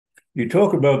You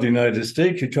talk about the United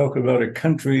States, you talk about a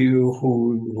country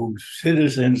whose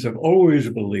citizens have always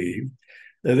believed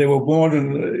that they were born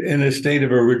in a state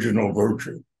of original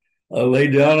virtue.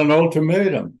 Laid down an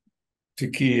ultimatum to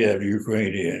Kiev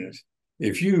Ukrainians.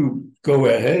 If you go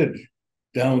ahead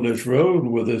down this road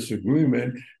with this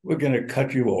agreement, we're going to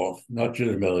cut you off, not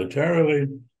just militarily,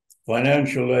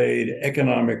 financial aid,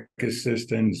 economic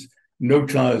assistance, no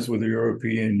ties with the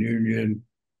European Union.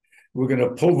 We're going to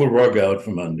pull the rug out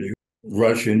from under you.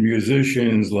 Russian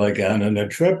musicians like Anna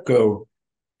Netrebko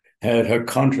had her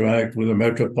contract with the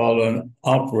Metropolitan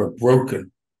Opera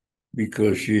broken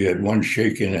because she had once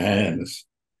shaken hands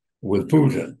with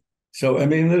Putin. So, I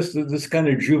mean, this kind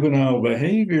of juvenile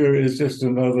behavior is just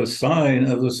another sign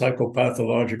of the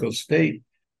psychopathological state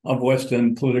of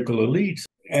Western political elites.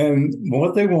 And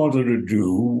what they wanted to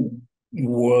do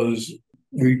was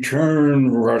return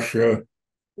Russia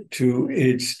to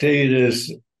its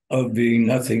status of being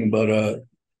nothing but a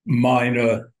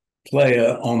minor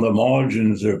player on the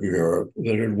margins of Europe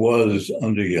that it was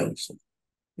under Yeltsin.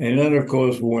 And then, of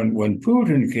course, when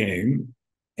Putin came,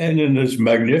 and in this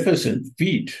magnificent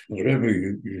feat, whatever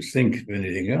you think of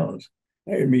anything else,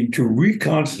 I mean, to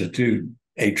reconstitute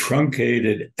a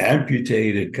truncated,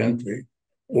 amputated country,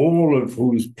 all of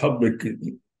whose public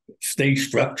state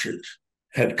structures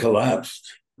had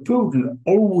collapsed, Putin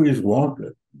always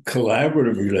wanted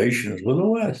collaborative relations with the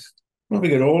West. Don't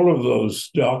forget all of those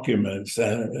documents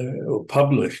were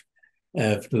published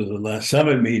after the last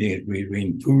summit meeting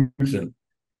between Putin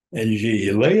and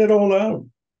Xi. Lay it all out.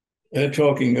 They're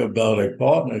talking about a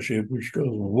partnership which goes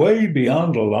way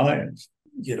beyond alliance.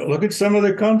 You know, look at some of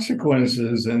the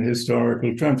consequences in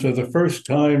historical terms. For the first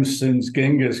time since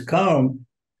Genghis Khan,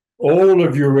 all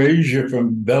of Eurasia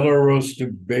from Belarus to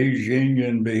Beijing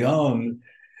and beyond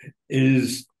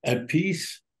is at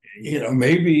peace. You know,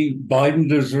 maybe Biden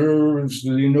deserves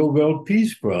the Nobel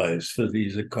Peace Prize for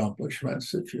these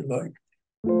accomplishments, if you like.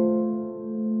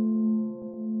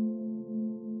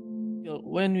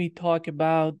 When we talk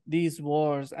about these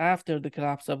wars after the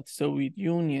collapse of the Soviet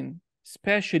Union,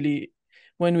 especially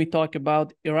when we talk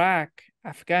about Iraq,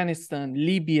 Afghanistan,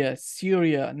 Libya,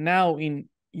 Syria, now in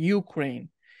Ukraine,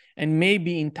 and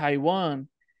maybe in Taiwan,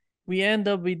 we end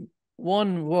up with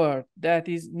one word, that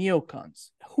is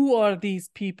neocons. Who are these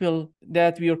people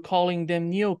that we are calling them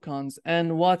neocons,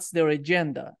 and what's their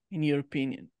agenda, in your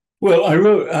opinion? Well, I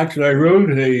wrote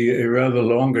a rather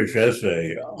longish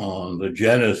essay on the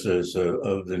genesis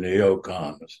of the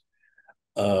neocons,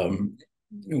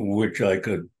 which I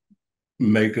could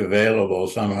make available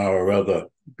somehow or other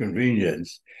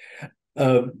convenience.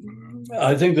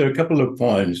 I think there are a couple of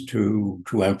points to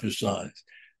emphasize.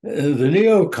 The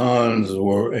neocons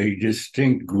were a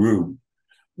distinct group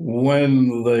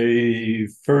when they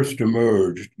first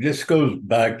emerged. This goes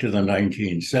back to the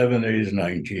 1970s,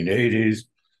 1980s.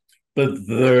 But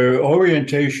their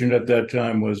orientation at that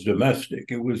time was domestic.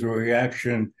 It was a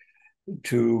reaction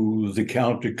to the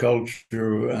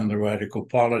counterculture and the radical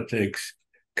politics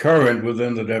current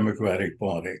within the Democratic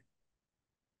Party.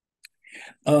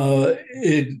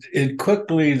 It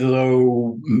quickly,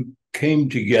 though, came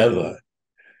together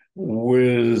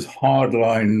with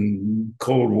hardline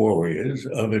Cold Warriors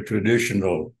of a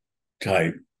traditional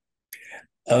type.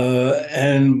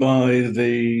 And by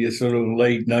the sort of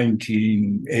late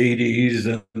 1980s,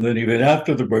 and then even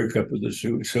after the breakup of the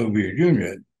Soviet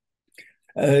Union,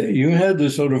 you had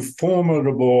this sort of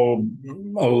formidable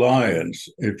alliance,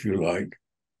 if you like,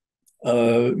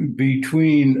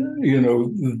 between, you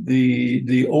know,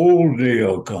 the old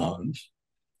neocons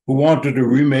who wanted to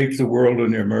remake the world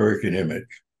in the American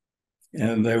image.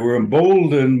 And they were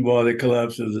emboldened by the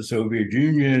collapse of the Soviet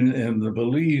Union and the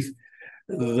belief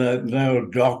that now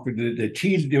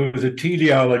there was a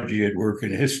teleology at work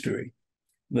in history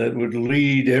that would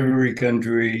lead every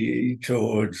country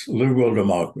towards liberal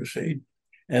democracy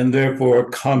and therefore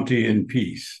Kantian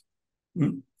peace.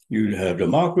 You'd have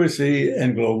democracy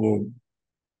and global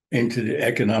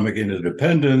economic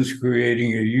interdependence,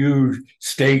 creating a huge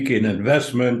stake in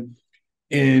investment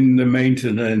in the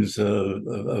maintenance of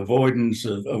avoidance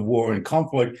of war and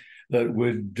conflict that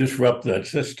would disrupt that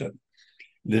system.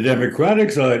 The democratic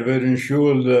side of it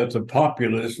ensured that the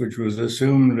populace, which was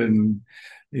assumed in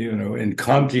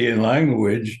Kantian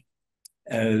language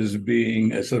as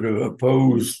being a sort of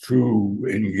opposed to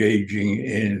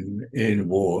engaging in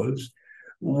wars,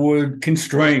 would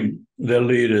constrain their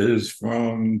leaders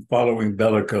from following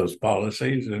bellicose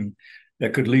policies, and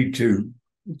that could lead to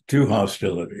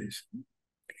hostilities.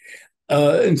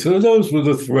 And so those were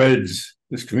the threads,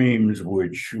 the streams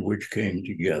which came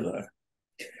together.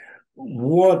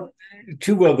 What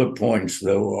two other points,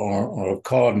 though, are of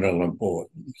cardinal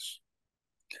importance.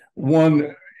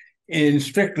 One, in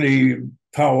strictly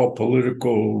power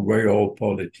political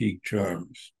realpolitik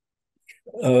terms,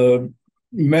 uh,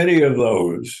 many of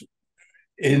those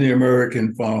in the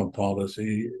American foreign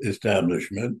policy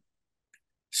establishment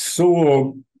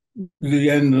saw the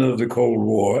end of the Cold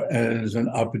War as an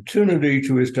opportunity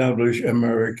to establish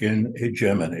American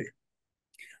hegemony.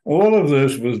 All of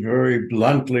this was very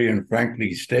bluntly and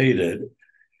frankly stated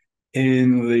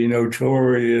in the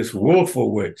notorious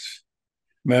Wolfowitz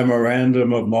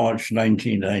Memorandum of March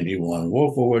 1991.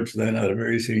 Wolfowitz then had a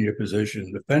very senior position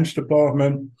in the Defense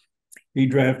Department. He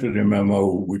drafted a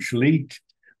memo which leaked,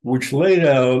 which laid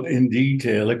out in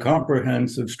detail a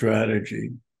comprehensive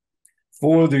strategy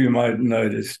for the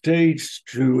United States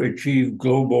to achieve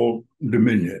global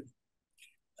dominion.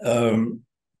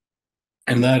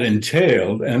 And that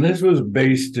entailed, and this was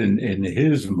based in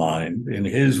his mind, in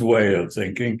his way of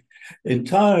thinking,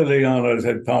 entirely on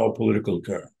a power political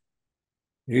term.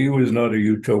 He was not a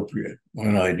utopian or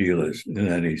an idealist in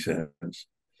any sense.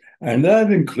 And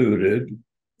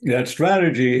that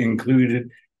strategy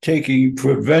included taking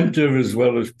preventive as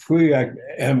well as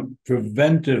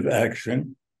preventive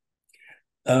action,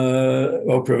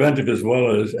 or preventive as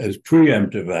well as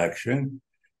preemptive action,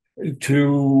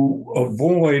 to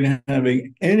avoid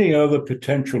having any other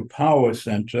potential power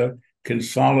center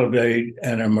consolidate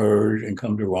and emerge and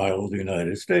come to rival the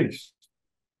United States.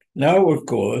 Now, of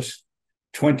course,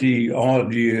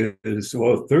 20-odd years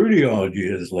or 30-odd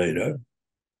years later,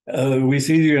 we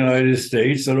see the United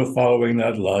States sort of following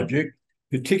that logic,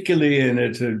 particularly in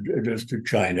its address to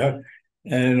China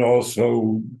and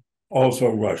also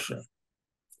Russia.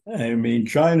 I mean,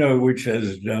 China, which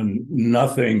has done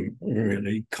nothing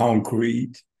really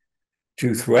concrete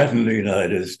to threaten the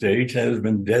United States, has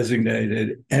been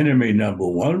designated enemy number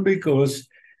one because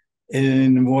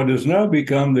in what has now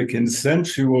become the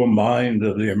consensual mind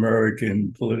of the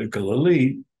American political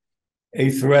elite, a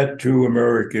threat to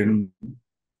American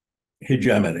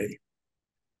hegemony.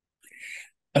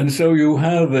 And so you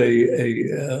have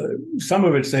some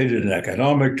of it stated in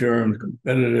economic terms,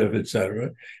 competitive, et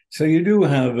cetera. So you do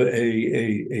have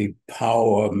a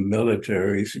power,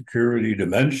 military, security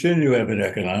dimension. You have an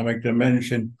economic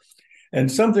dimension, and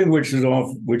something which is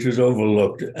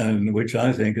overlooked and which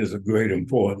I think is of great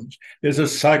importance is a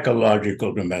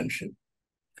psychological dimension.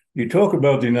 You talk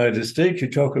about the United States, you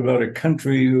talk about a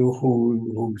country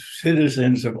whose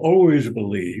citizens have always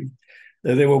believed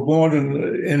that they were born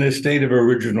in a state of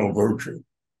original virtue.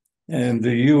 And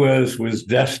the US was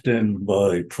destined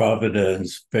by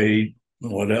providence, fate,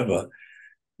 whatever,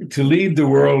 to lead the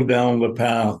world down the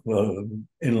path of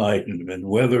enlightenment,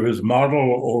 whether as model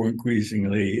or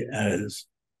increasingly as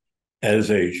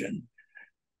Asian.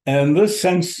 And this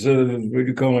sense of what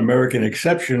you call American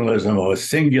exceptionalism or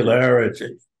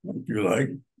singularity, if you like,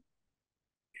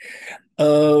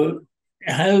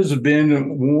 has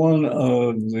been one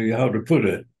of the, how to put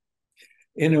it,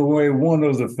 in a way, one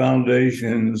of the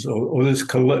foundations or this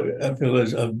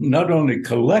of not only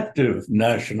collective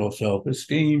national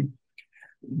self-esteem,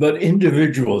 but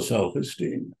individual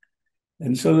self-esteem.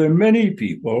 And so there are many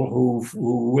people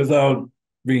who, without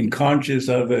being conscious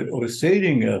of it or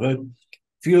stating of it,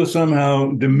 feel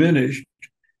somehow diminished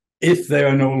if they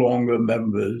are no longer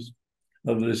members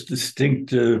of this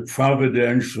distinctive,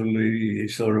 providentially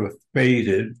sort of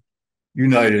fated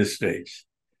United States.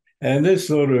 And this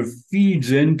sort of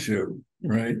feeds into,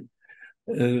 right,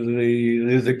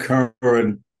 the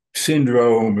current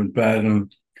syndrome and pattern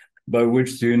by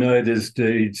which the United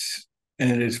States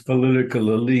and its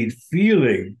political elite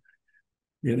feeling,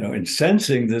 and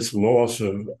sensing this loss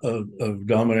of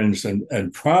dominance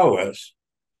and prowess,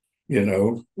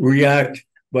 react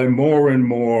by more and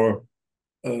more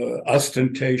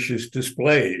ostentatious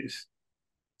displays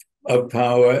of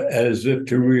power as if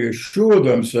to reassure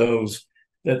themselves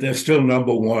that they're still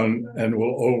number one and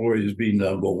will always be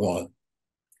number one.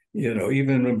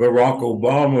 Even Barack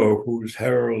Obama, who's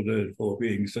heralded for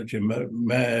being such a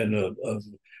man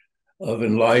of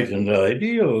enlightened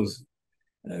ideals,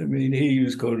 I mean, he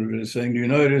was quoted as saying, the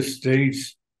United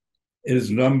States is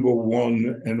number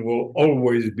one and will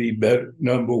always be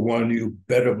number one. You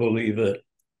better believe it.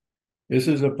 This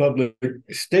is a public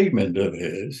statement of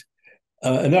his,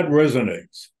 and that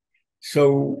resonates.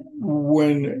 So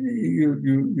when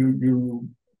you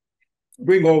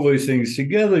bring all these things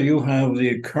together, you have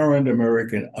the current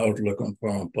American outlook on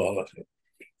foreign policy.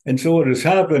 And so what has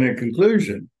happened in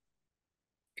conclusion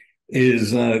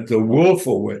is that the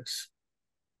Wolfowitz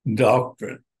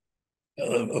doctrine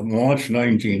of March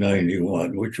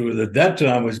 1991, which was at that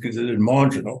time was considered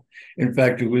marginal. In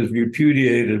fact, it was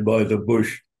repudiated by the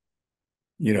Bush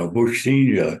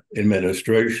senior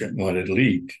administration when it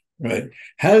leaked, right,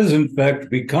 has in fact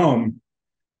become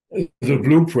the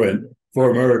blueprint for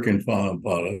American foreign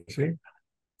policy,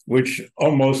 which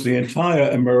almost the entire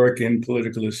American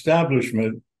political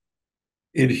establishment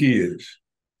adheres.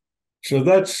 So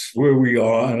that's where we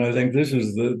are. And I think this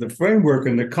is the framework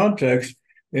and the context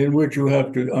in which you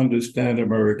have to understand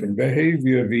American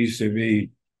behavior vis-a-vis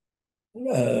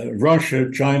Russia,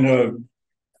 China,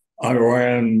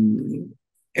 Iran,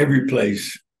 every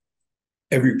place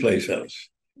else.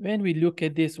 When we look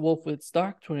at this Wolfowitz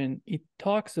doctrine, it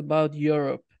talks about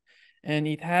Europe and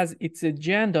it has its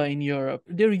agenda in Europe.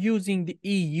 They're using the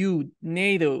EU,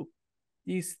 NATO,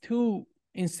 these two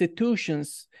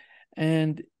institutions,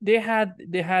 and they had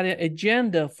an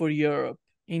agenda for Europe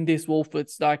in this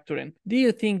Wolfowitz doctrine. Do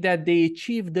you think that they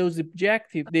achieved those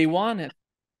objectives they wanted?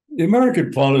 The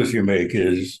American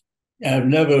policymakers have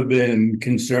never been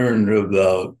concerned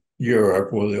about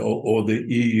Europe or the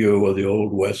EU or the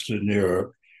old Western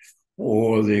Europe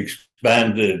or the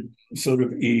expanded sort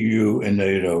of EU and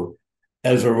NATO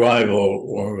as a rival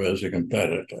or as a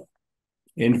competitor.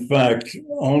 In fact,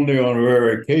 only on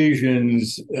rare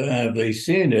occasions have they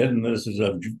seen it, and this is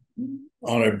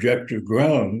on objective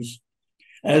grounds,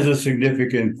 as a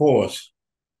significant force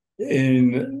in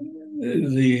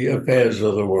the affairs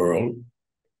of the world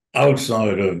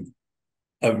outside of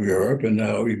Europe and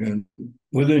now even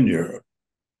within Europe.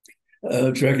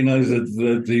 To recognize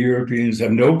that the Europeans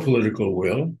have no political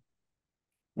will,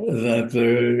 that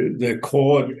they're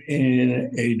caught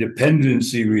in a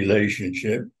dependency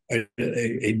relationship,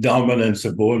 a dominant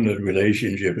subordinate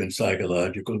relationship in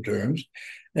psychological terms,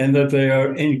 and that they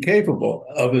are incapable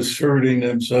of asserting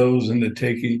themselves and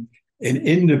taking an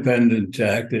independent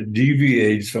tack that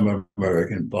deviates from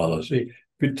American policy,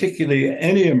 particularly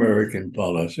any American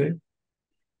policy,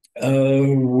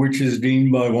 which is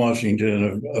deemed by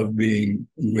Washington of being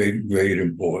great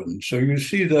importance. So you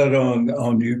see that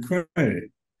on Ukraine,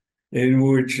 in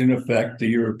which, in effect, the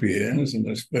Europeans, and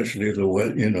especially the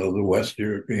West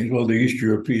Europeans, well, the East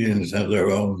Europeans have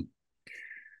their own,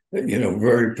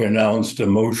 very pronounced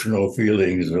emotional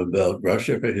feelings about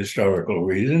Russia for historical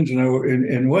reasons.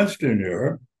 In Western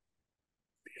Europe,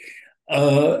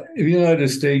 the United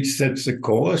States sets the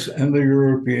course, and the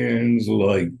Europeans,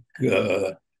 like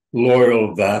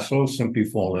loyal vassals, simply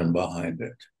fall in behind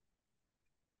it.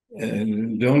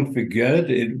 And don't forget,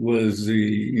 it was the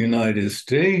United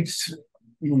States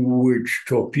which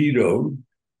torpedoed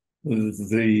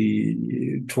the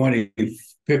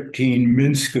 2015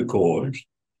 Minsk Accords,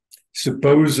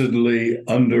 supposedly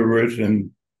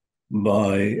underwritten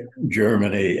by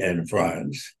Germany and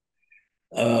France.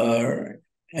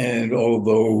 And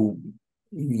although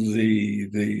the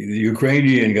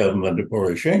Ukrainian government of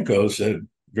Poroshenko said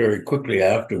very quickly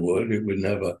afterward it would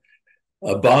never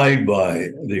abide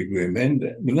by the agreement,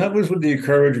 but that was with the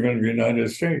encouragement of the United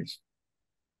States.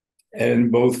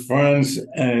 And both France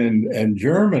and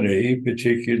Germany,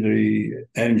 particularly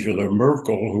Angela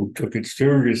Merkel, who took it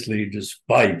seriously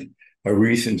despite her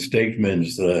recent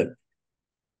statements that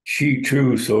she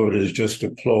too saw it as just a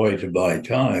ploy to buy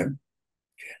time,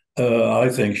 I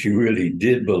think she really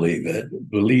did believe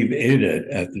in it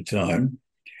at the time.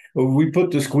 We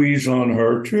put the squeeze on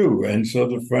her too. And so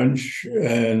the French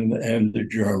and the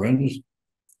Germans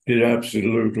did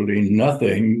absolutely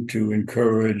nothing to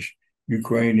encourage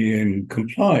Ukrainian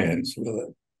compliance with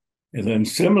it. And then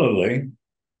similarly,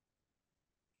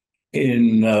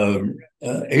 in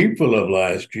April of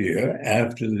last year,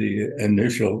 after the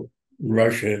initial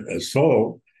Russian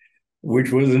assault,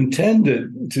 which was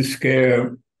intended to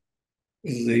scare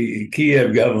the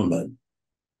Kiev government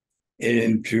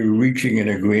into reaching an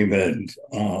agreement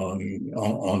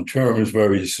on terms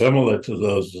very similar to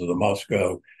those of the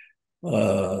Moscow,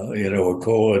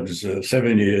 Accords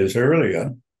 7 years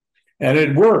earlier, and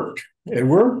it worked. It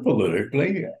worked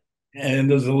politically, and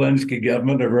the Zelensky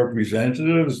government of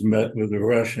representatives met with the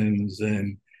Russians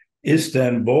in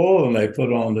Istanbul, and they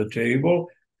put on the table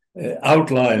an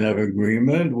outline of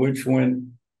agreement, which went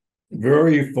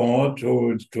very far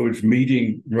towards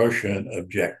meeting Russian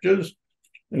objectives.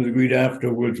 And agreed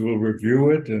afterwards we'll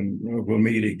review it and we'll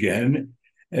meet again.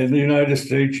 And the United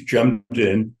States jumped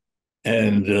in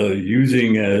and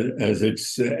using as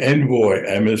its envoy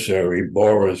emissary,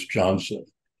 Boris Johnson,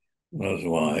 that's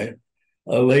why,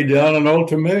 laid down an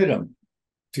ultimatum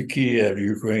to Kiev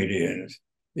Ukrainians.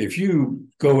 If you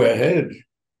go ahead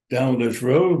down this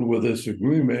road with this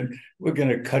agreement, we're going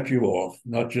to cut you off,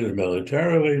 not just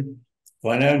militarily,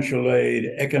 financial aid,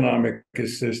 economic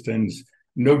assistance,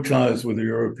 no ties with the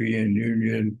European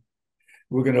Union.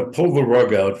 We're going to pull the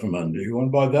rug out from under you.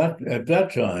 And by that, at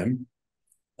that time,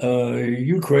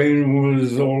 Ukraine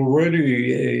was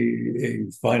already a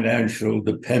financial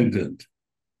dependent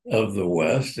of the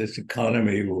West. Its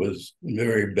economy was in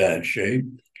very bad shape.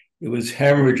 It was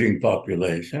hemorrhaging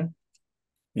population.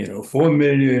 4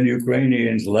 million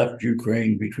Ukrainians left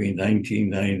Ukraine between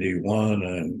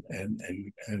 1991 and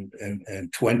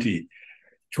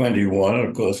 2021.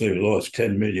 Of course, they've lost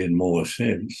 10 million more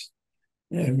since.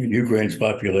 I mean, Ukraine's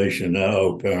population now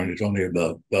apparently is only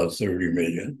about 30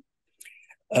 million.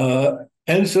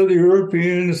 And so the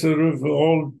Europeans sort of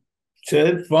all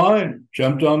said, fine,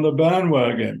 jumped on the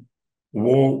bandwagon.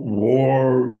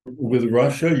 War with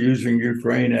Russia, using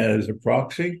Ukraine as a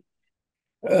proxy.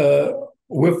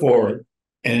 We're for it.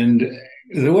 And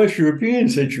the West European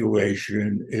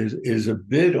situation is a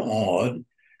bit odd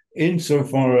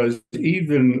insofar as,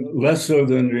 even less so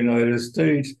than the United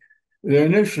States, there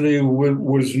initially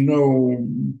was no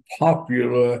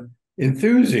popular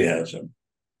enthusiasm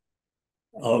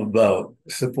about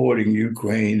supporting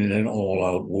Ukraine in an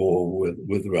all-out war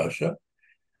with Russia.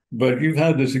 But you've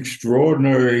had this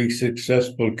extraordinary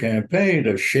successful campaign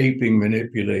of shaping,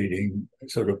 manipulating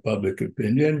sort of public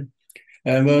opinion.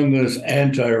 And then this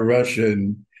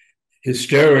anti-Russian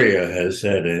hysteria has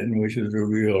set in, which is a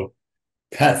real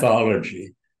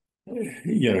pathology.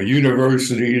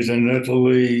 Universities in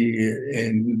Italy,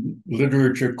 in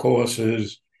literature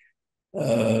courses,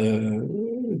 deciding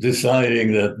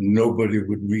that nobody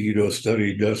would read or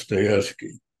study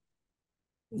Dostoevsky.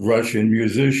 Russian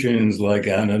musicians like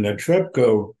Anna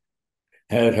Netrebko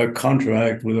had her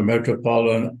contract with the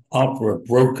Metropolitan Opera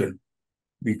broken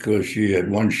because she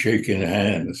had once shaken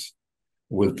hands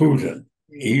with Putin,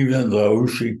 even though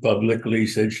she publicly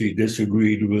said she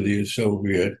disagreed with the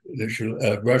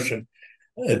Russian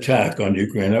attack on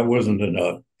Ukraine. That wasn't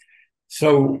enough.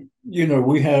 So,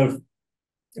 we have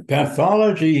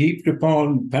pathology heaped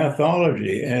upon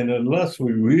pathology, and unless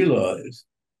we realize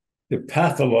the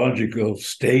pathological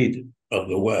state of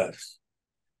the West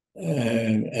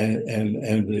and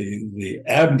the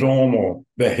abnormal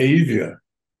behavior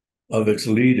of its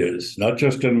leaders, not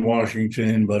just in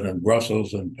Washington, but in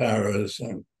Brussels and Paris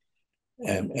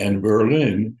and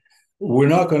Berlin, we're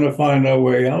not going to find our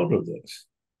way out of this,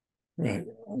 right?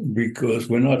 Because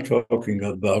we're not talking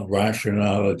about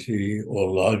rationality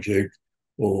or logic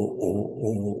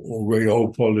or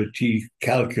realpolitik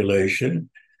calculation.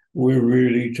 We're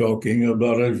really talking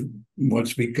about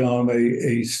what's become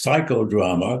a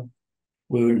psychodrama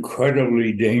with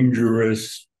incredibly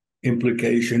dangerous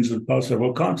implications and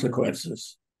possible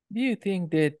consequences. Do you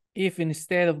think that if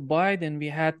instead of Biden we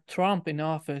had Trump in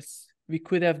office, we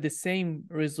could have the same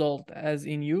result as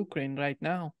in Ukraine right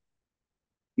now?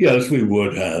 Yes, we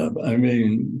would have. I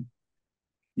mean,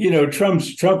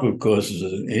 Trump, of course,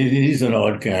 he's an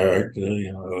odd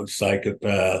character,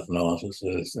 psychopath,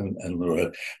 narcissist, and the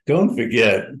rest. Don't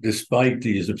forget, despite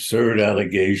these absurd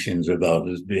allegations about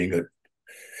this being a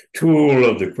tool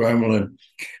of the Kremlin,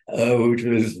 which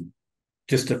was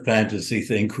just a fantasy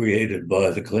thing created by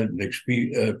the Clinton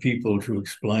people to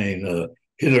explain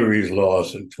Hillary's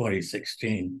loss in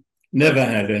 2016, never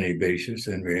had any basis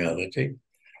in reality.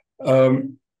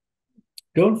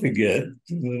 Don't forget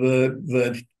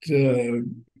that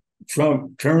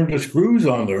Trump turned the screws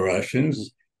on the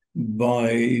Russians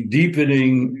by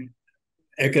deepening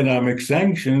economic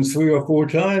sanctions 3 or 4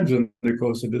 times in the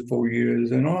course of his 4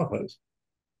 years in office.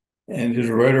 And his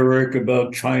rhetoric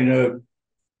about China,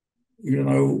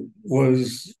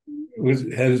 was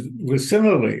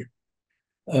similarly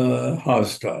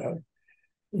hostile.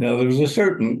 Now, there was a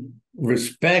certain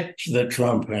respect that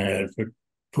Trump had for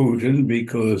Putin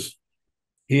because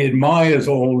he admires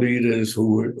all leaders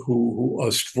who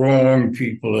are strong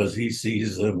people as he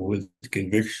sees them with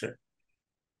conviction.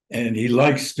 And he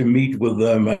likes to meet with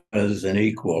them as an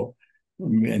equal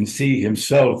and see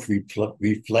himself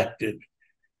reflected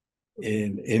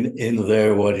in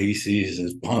their what he sees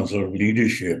as positive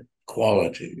leadership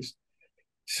qualities.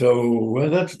 So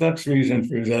that's reason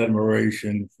for his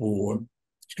admiration for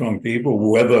strong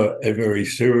people, whether a very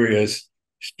serious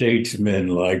statesman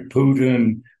like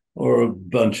Putin or a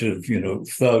bunch of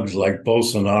thugs like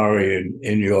Bolsonaro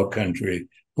in your country,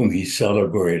 whom he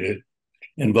celebrated.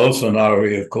 And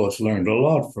Bolsonaro, of course, learned a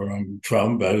lot from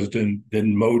Trump, as did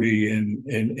Modi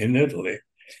in Italy.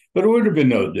 But it would have been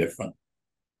no different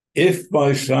if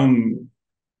by some,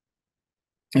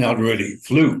 not really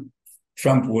fluke,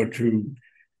 Trump were to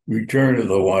return to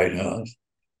the White House.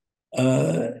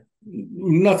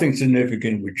 Nothing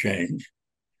significant would change.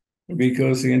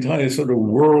 because the entire sort of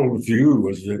worldview,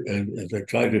 as I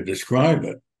try to describe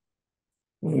it,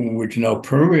 which now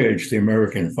permeates the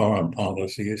American foreign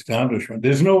policy establishment,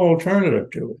 there's no alternative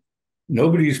to it.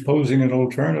 Nobody's posing an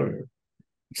alternative.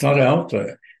 It's not out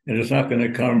there, and it's not going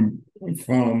to come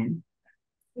from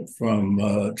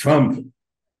Trump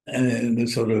and the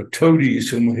sort of toadies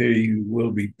whom he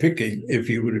will be picking if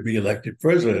he were to be elected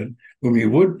president, whom he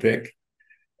would pick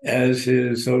as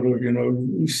his sort of,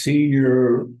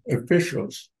 senior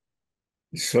officials.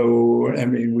 So, I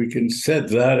mean, we can set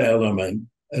that element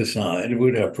aside. It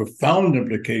would have profound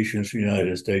implications for the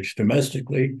United States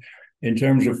domestically in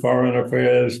terms of foreign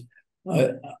affairs.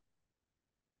 I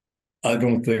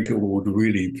don't think it would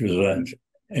really present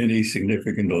any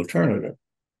significant alternative.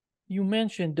 You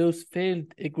mentioned those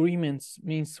failed agreements,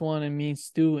 means one and means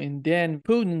two, and then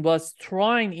Putin was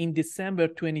trying in December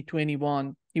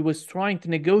 2021, he was trying to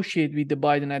negotiate with the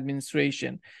Biden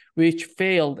administration, which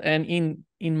failed. And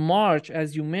in March,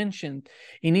 as you mentioned,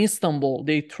 in Istanbul,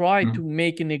 they tried to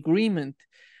make an agreement.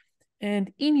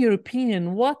 And in your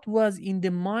opinion, what was in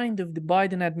the mind of the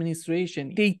Biden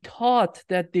administration? They thought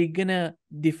that they're gonna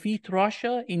defeat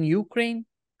Russia in Ukraine.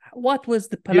 What was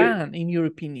the plan, in your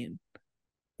opinion?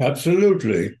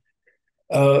 Absolutely.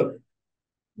 The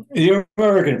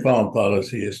American foreign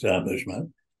policy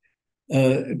establishment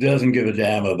doesn't give a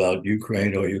damn about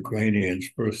Ukraine or Ukrainians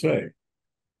per se,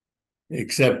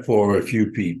 except for a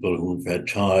few people who've had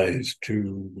ties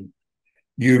to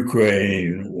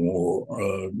Ukraine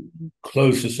or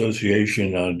close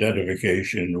association and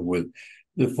identification with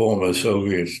the former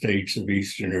Soviet states of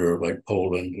Eastern Europe, like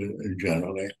Poland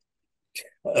generally.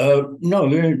 No,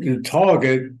 the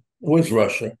target was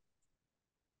Russia.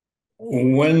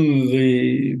 When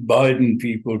the Biden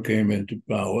people came into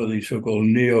power, the so-called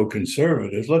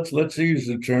neoconservatives, let's use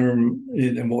the term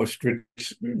in a more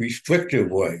restrictive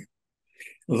way.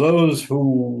 Those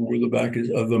who were the backers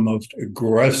of the most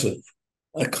aggressive,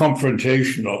 a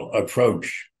confrontational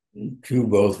approach to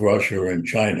both Russia and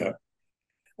China,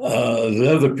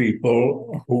 they're the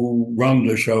people who run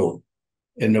the show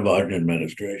in the Biden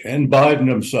administration. And Biden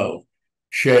himself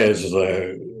shares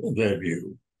their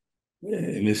view.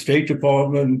 In the State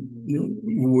Department,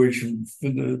 which for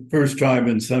the first time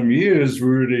in some years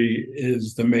really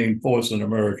is the main force in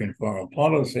American foreign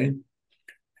policy,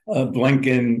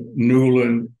 Blinken,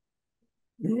 Nuland,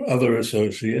 other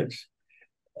associates,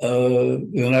 the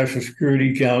National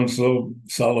Security Council,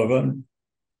 Sullivan,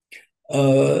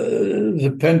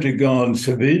 the Pentagon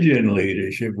civilian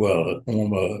leadership, well,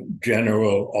 former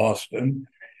General Austin,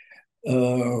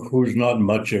 who's not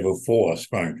much of a force,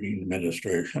 frankly, in the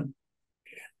administration.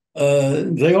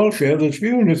 They all share this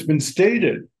view, and it's been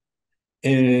stated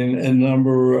in a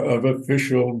number of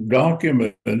official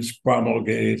documents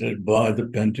promulgated by the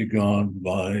Pentagon,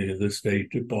 by the State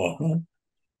Department.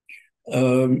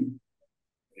 And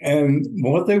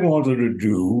what they wanted to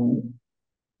do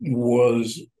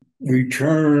was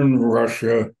return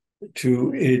Russia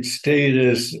to its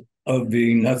status of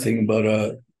being nothing but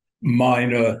a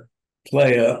minor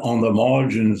player on the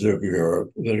margins of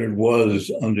Europe that it was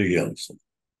under Yeltsin.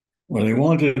 What they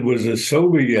wanted was a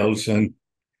Soviet Yeltsin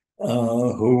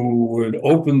who would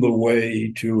open the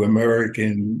way to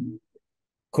American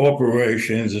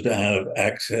corporations to have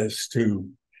access to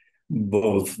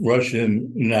both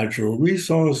Russian natural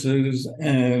resources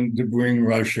and to bring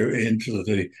Russia into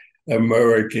the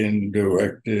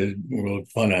American-directed world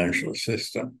financial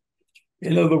system.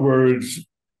 In other words,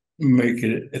 make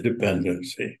it a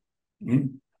dependency.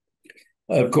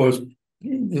 Of course,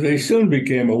 they soon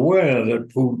became aware that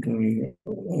Putin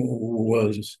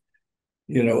was,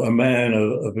 a man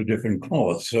of a different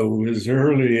cloth. So as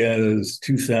early as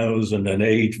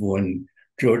 2008, when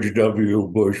George W.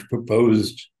 Bush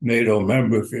proposed NATO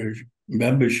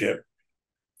membership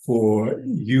for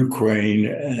Ukraine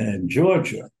and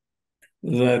Georgia,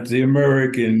 that the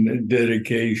American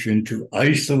dedication to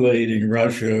isolating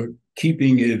Russia,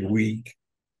 keeping it weak,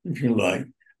 if you like,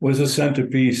 was a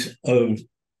centerpiece of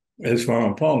his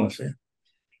foreign policy.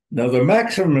 Now, the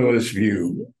maximalist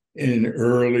view in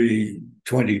early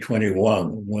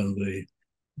 2021, when the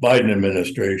Biden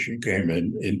administration came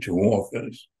into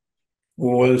office,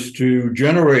 was to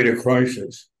generate a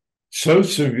crisis so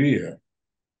severe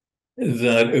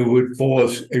that it would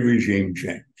force a regime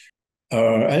change.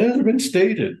 And it has been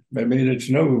stated. I mean, it's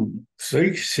no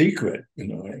secret,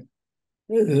 The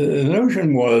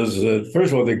notion was that,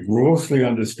 first of all, they grossly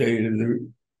understated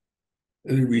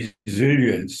the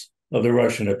resilience of the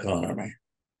Russian economy.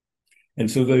 And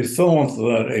so they thought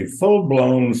that a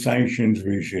full-blown sanctions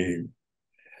regime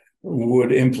would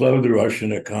implode the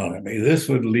Russian economy. This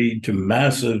would lead to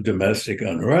massive domestic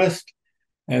unrest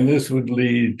And this would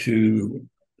lead to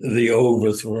the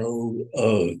overthrow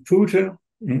of Putin.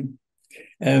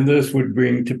 And this would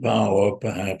bring to power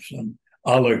perhaps an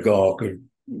oligarch or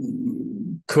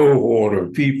cohort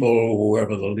of people,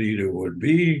 whoever the leader would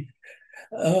be,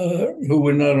 who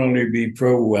would not only be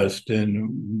pro-Western,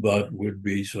 but would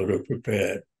be sort of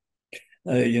prepared,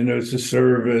 to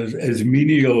serve as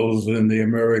menials in the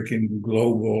American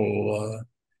global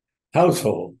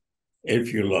household,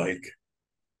 if you like.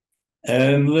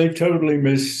 And they totally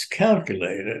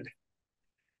miscalculated.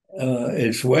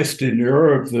 It's Western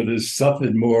Europe that has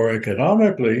suffered more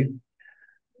economically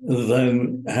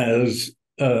than has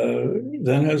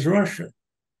Russia.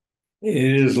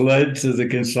 It has led to the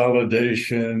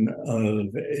consolidation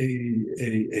of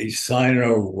a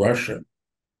Sino-Russian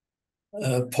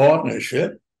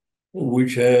partnership,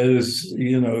 which has,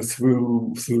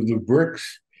 through the BRICS,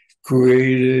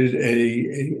 created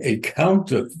a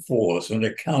counter force and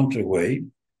a counterweight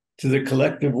to the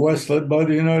collective West led by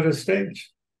the United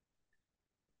States.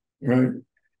 Right.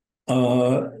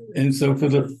 And so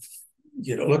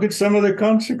look at some of the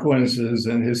consequences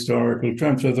in historical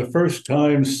terms. For the first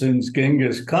time since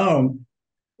Genghis Khan,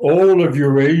 all of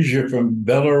Eurasia from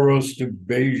Belarus to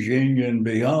Beijing and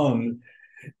beyond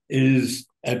is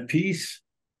at peace,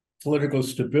 political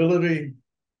stability,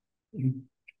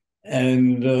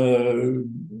 and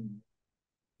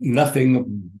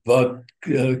nothing but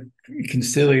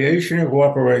conciliation and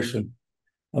cooperation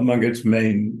among its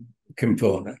main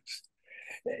components.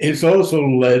 It's also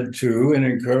led to and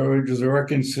encourages the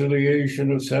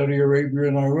reconciliation of Saudi Arabia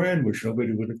and Iran, which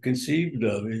nobody would have conceived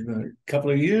of even a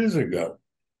couple of years ago.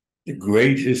 The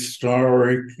great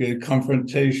historic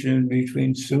confrontation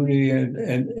between Sunni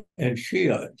and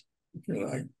Shiite, if you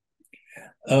like.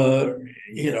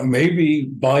 Maybe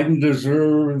Biden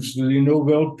deserves the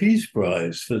Nobel Peace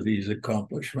Prize for these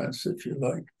accomplishments, if you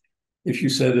like, if you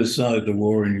set aside the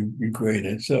war in Ukraine.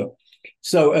 And so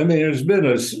I mean, there's been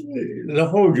the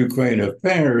whole Ukraine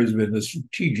affair has been a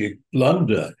strategic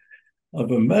blunder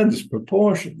of immense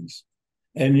proportions.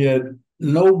 And yet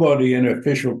nobody in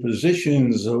official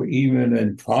positions or even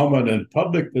in prominent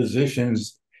public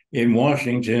positions in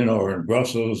Washington or in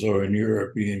Brussels or in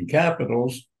European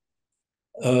capitals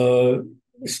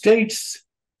states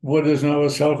what is now a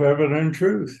self-evident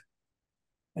truth.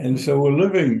 And so we're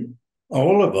living,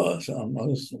 all of us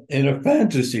almost, in a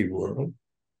fantasy world.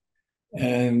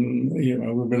 And,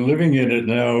 we've been living in it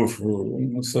now for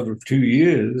sort of 2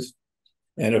 years,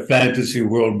 and a fantasy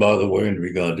world, by the way, in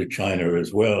regard to China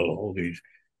as well. All these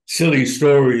silly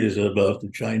stories about the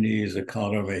Chinese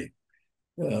economy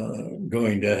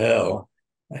going to hell.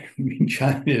 I mean,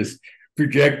 China's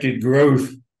projected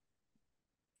growth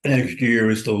next year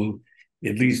is to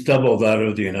at least double that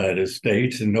of the United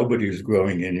States, and nobody's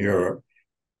growing in Europe.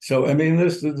 So, I mean,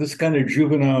 this kind of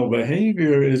juvenile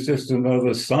behavior is just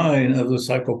another sign of the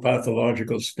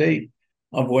psychopathological state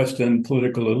of Western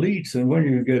political elites. And when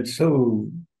you get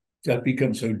that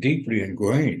becomes so deeply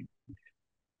ingrained,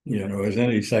 as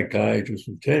any psychiatrist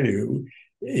will tell you,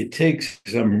 it takes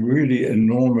some really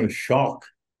enormous shock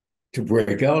to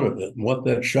break out of it. And what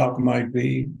that shock might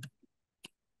be,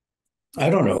 I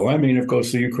don't know. I mean, of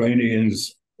course, the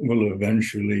Ukrainians will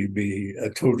eventually be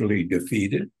totally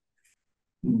defeated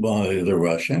by the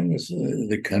Russians.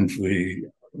 The country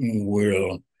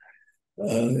will,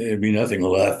 there'll be nothing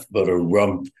left but a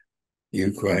rump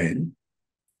Ukraine.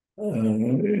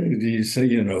 Realism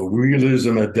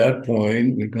at that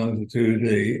point would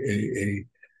constitute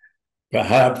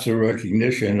perhaps a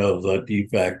recognition of the de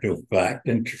facto fact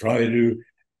and try to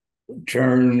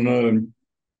turn,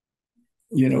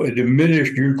 a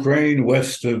diminished Ukraine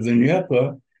west of the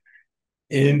Dnieper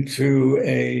into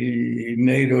a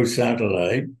NATO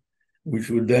satellite, which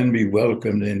would then be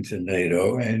welcomed into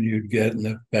NATO, and you'd get, in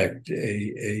effect,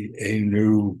 a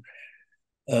new,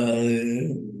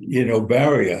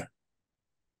 barrier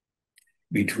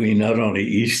between not only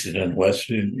Eastern and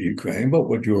Western Ukraine, but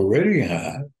what you already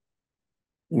have,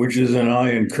 which is an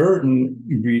iron curtain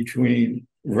between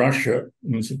Russia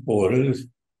and supporters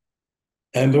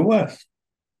and the West.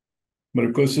 But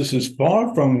of course, this is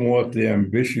far from what the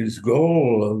ambitious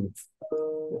goal of,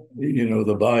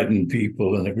 the Biden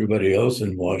people and everybody else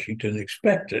in Washington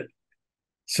expected.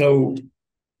 So,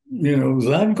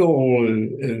 that goal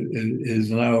is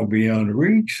now beyond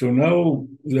reach. So now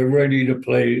they're ready to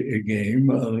play a game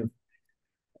of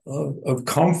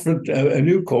a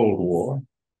new Cold War,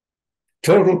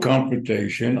 total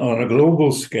confrontation on a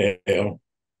global scale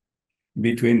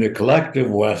between the collective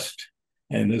West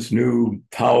and this new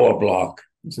power block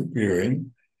is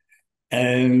appearing,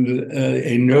 and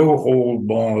a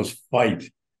no-hold-bars fight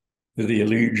for the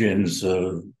allegiance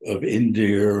of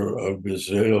India, of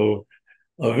Brazil,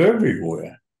 of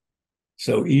everywhere.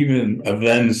 So even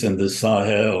events in the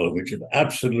Sahel, which have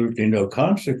absolutely no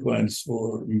consequence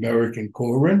for American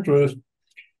core interest,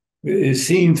 is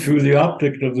seen through the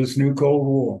optic of this new Cold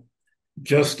War.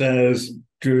 Just as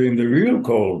during the real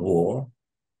Cold War,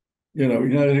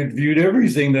 it viewed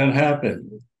everything that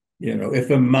happened. If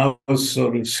a mouse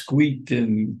sort of squeaked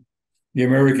in the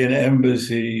American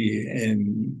embassy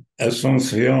in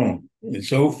Asuncion and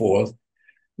so forth,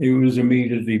 it was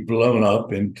immediately blown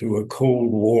up into a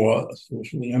Cold War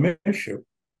issue.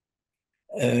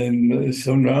 And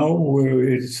so now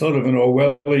it's sort of an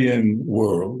Orwellian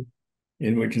world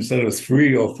in which instead of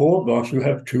 3 or 4 blocks, you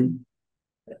have 2.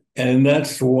 And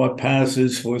that's what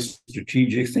passes for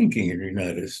strategic thinking in the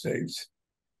United States,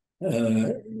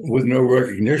 with no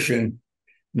recognition,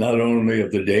 not only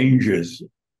of the dangers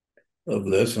of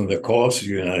this and the cost of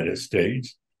the United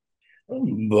States,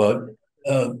 but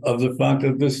of the fact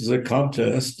that this is a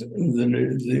contest.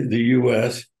 The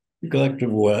U.S., the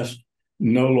collective West,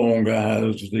 no longer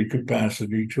has the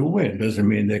capacity to win. Doesn't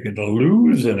mean they're going to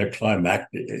lose in a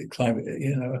climactic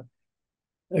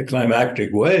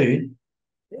way.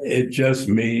 It just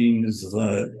means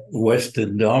that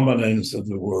Western dominance of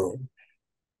the world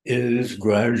is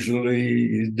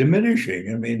gradually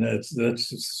diminishing. I mean, that's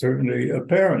certainly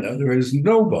apparent. There is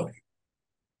nobody.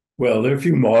 Well, there are a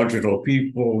few marginal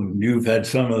people, and you've had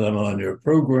some of them on your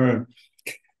program,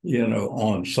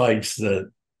 on sites that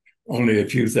only a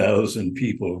few thousand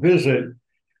people visit,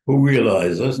 who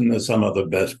realize this, and they're some of the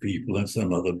best people and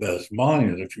some of the best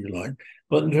minds, if you like.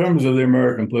 But in terms of the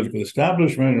American political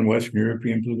establishment and Western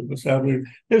European political establishment,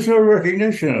 there's no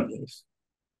recognition of this.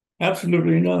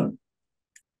 Absolutely none.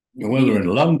 Whether in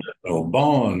London or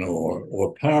Bonn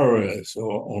or Paris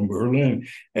or Berlin.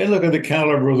 Hey, look at the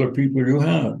caliber of the people you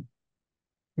have.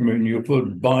 I mean, you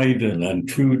put Biden and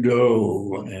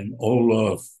Trudeau and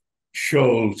Olaf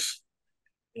Scholz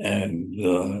and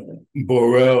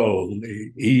Borrell,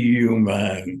 the EU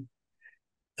man,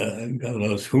 God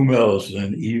knows whom else,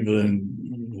 and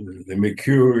even the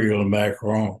mercurial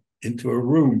Macron into a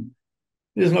room.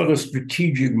 There's not a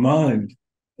strategic mind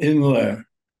in there.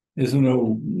 There's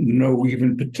no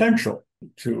even potential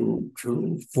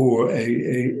for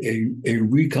a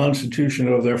reconstitution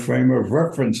of their frame of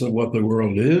reference of what the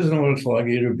world is and what it's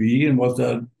likely to be and what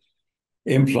that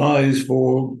implies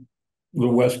for the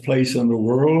West place in the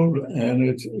world and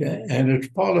its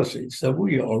policies. So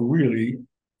we are really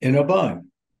in a bind.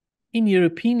 In your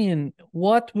opinion,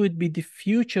 what would be the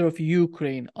future of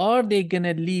Ukraine? Are they going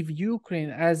to leave Ukraine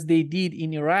as they did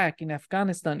in Iraq, in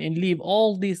Afghanistan, and leave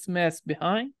all this mess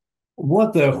behind?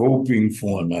 What they're hoping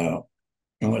for now,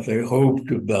 and what they hoped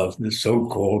about the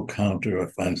so-called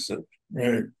counteroffensive,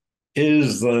 right,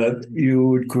 is that you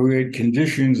would create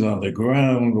conditions on the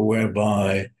ground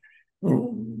whereby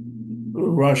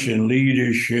Russian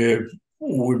leadership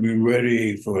would be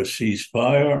ready for a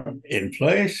ceasefire in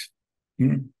place,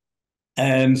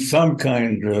 and some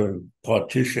kind of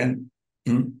partition,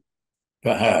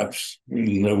 perhaps.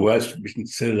 In the West, we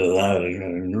consider that an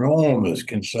enormous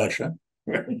concession.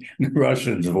 Right? The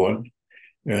Russians would,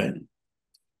 right?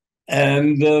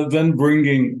 And then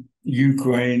bringing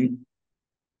Ukraine,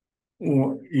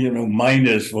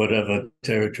 minus whatever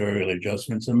territorial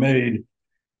adjustments are made,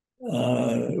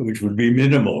 which would be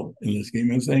minimal in the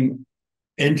scheme of things,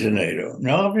 into NATO.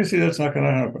 Now, obviously, that's not going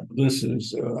to happen. This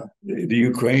is the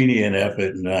Ukrainian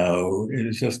effort now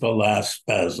is just the last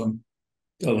spasm.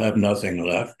 They'll have nothing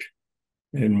left.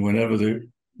 And whenever the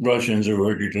Russians are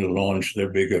ready to launch their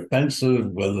big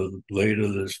offensive, whether later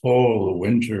this fall or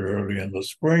winter, early in the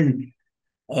spring,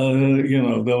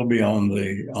 they'll be on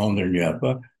the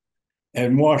Dnieper.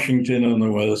 And Washington and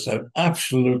the West have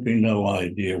absolutely no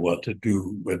idea what to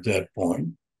do at that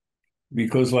point.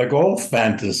 Because like all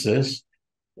fantasists,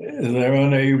 they're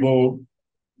unable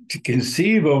to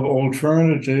conceive of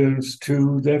alternatives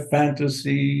to their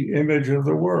fantasy image of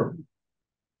the world.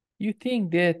 You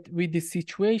think that with the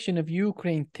situation of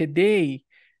Ukraine today,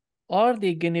 are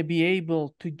they going to be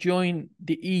able to join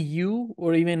the EU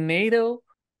or even NATO?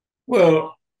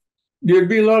 Well, there'd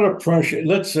be a lot of pressure.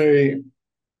 Let's say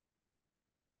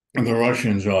the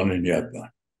Russians are on the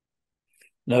Dnieper.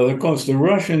 Now, of course, the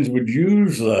Russians would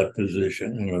use that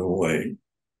position in a way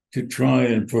to try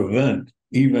and prevent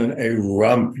even a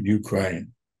rump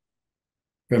Ukraine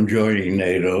from joining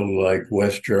NATO, like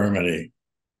West Germany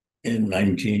in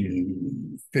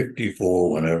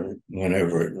 1954,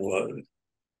 whenever it was.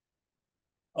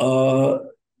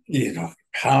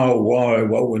 How, why,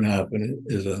 what would happen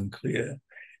is unclear.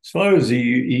 As far as the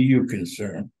EU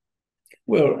concerned,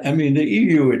 Well, I mean, the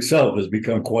EU itself has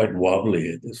become quite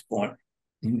wobbly at this point.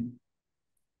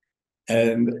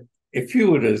 And if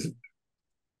you were to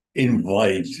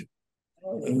invite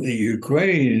the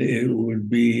Ukraine, it would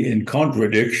be in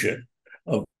contradiction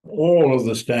of all of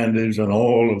the standards and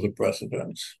all of the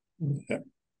precedents.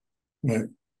 And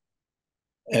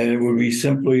it would be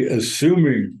simply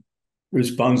assuming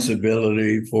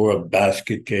responsibility for a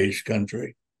basket case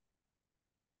country.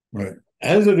 Right.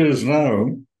 As it is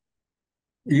now,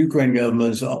 the Ukraine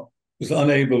government is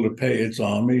unable to pay its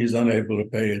army, is unable to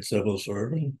pay its civil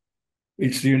servants.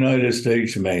 It's the United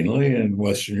States mainly and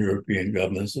Western European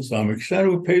governments to some extent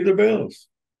who pay the bills,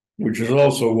 which is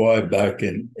also why back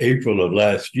in April of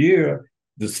last year,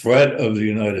 the threat of the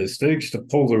United States to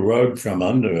pull the rug from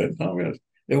under it,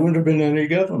 there wouldn't have been any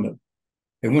government.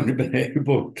 They wouldn't have been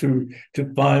able to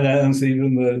finance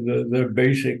even the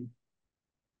basic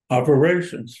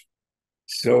operations.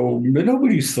 So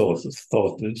nobody thought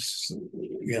this,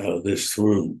 this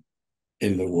through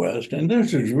in the West, and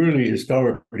this is really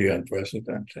historically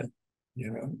unprecedented.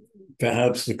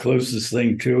 Perhaps the closest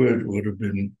thing to it would have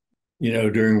been,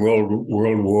 during World War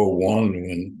I,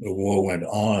 when the war went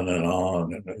on and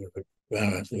on, and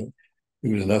it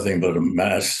was nothing but a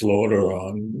mass slaughter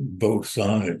on both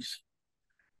sides.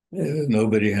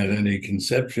 Nobody had any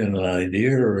conception, an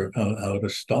idea of how to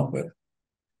stop it.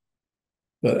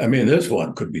 But I mean, this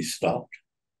one could be stopped.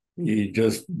 You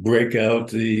just go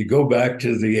back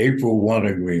to the April 1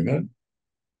 agreement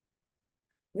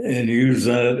and use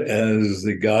that as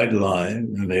the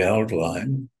guideline and the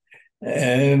outline.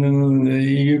 And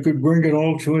you could bring it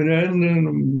all to an end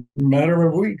in a matter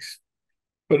of weeks.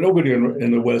 But nobody in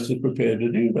the West is prepared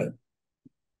to do that.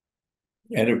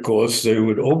 And of course, they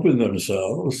would open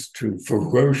themselves to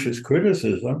ferocious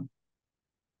criticism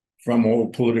from all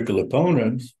political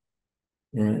opponents,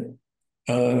 right?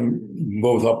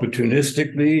 Both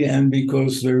opportunistically and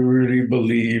because they really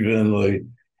believe in the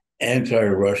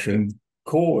anti-Russian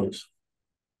cause.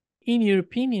 In your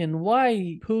opinion,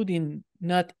 why Putin,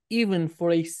 not even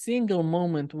for a single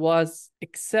moment, was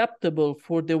acceptable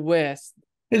for the West?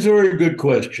 It's a very good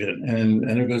question, and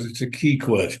because it's a key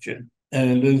question.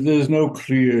 And there's no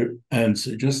clear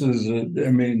answer, just as, and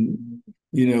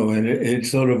it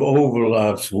sort of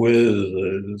overlaps with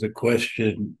the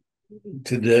question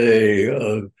today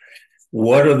of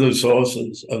what are the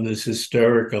sources of this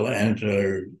hysterical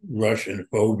anti-Russian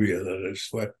phobia that has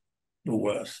swept the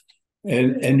West.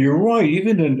 And you're right,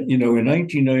 even in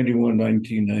 1991,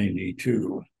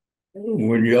 1992,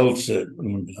 when Yeltsin,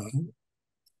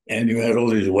 and you had all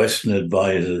these Western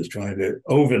advisors trying to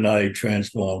overnight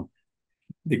transform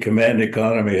the command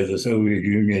economy of the Soviet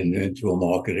Union into a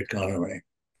market economy,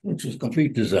 which was a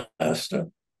complete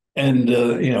disaster. And,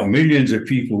 millions of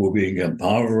people were being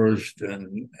impoverished,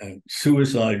 and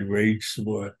suicide rates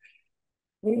were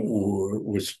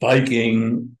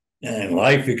spiking, and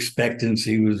life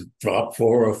expectancy was dropped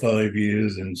 4 or 5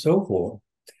 years, and so forth.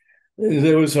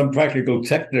 There was some practical,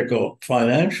 technical,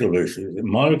 financial issues, and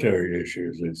monetary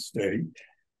issues at stake.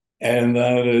 And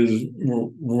that is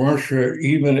Russia,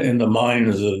 even in the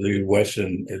minds of the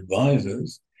Western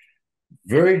advisors,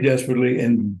 very desperately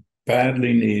and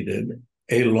badly needed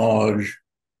a large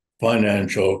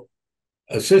financial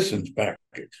assistance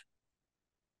package,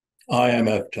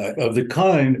 IMF type, of the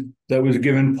kind that was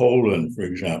given Poland, for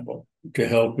example, to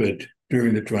help it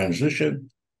during the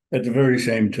transition at the very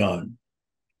same time.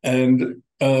 And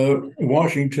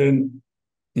Washington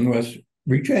was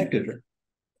rejected it,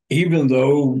 even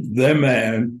though their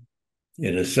man,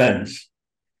 in a sense,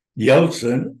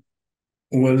 Yeltsin,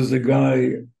 was the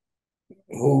guy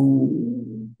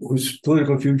whose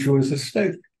political future was at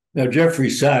stake. Now, Jeffrey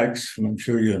Sachs, I'm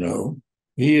sure you know,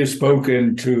 he has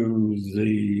spoken to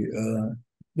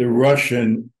the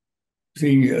Russian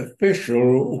senior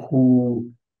official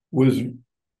who was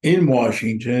in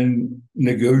Washington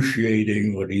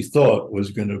negotiating what he thought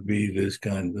was going to be this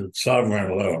kind of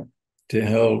sovereign loan to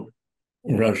help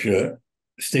Russia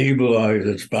stabilize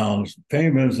its balance of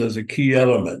payments as a key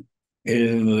element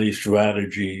in the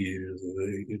strategy,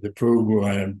 the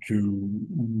program to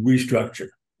restructure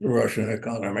the Russian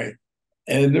economy.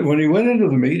 And when he went into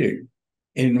the meeting,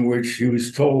 in which he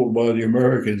was told by the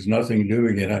Americans, nothing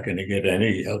doing, you're not going to get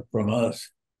any help from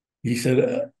us, he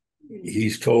said,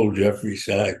 he's told Jeffrey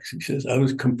Sachs, he says, I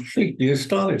was completely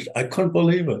astonished. I couldn't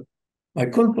believe it.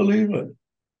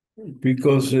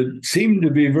 Because it seemed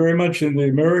to be very much in the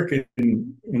American,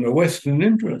 Western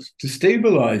interest to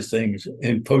stabilize things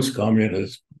in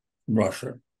post-communist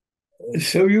Russia.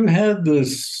 So you had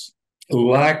this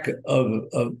lack of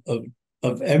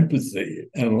empathy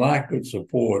and lack of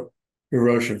support for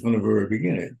Russia from the very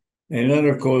beginning. And then,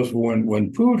 of course,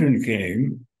 when Putin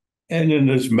came, and in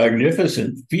this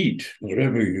magnificent feat,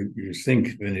 whatever you think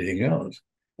of anything else,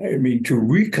 I mean, to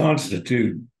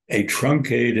reconstitute a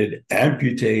truncated,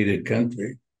 amputated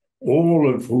country,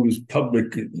 all of whose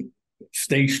public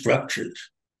state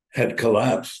structures had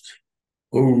collapsed,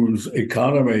 whose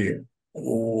economy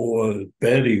was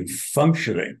barely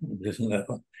functioning,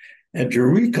 and to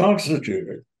reconstitute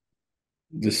it,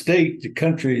 the state, the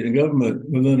country, the government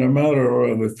within a matter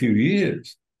of a few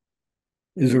years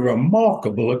is a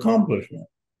remarkable accomplishment.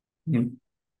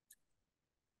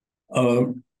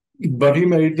 But he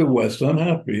made the West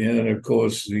unhappy. And of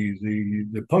course,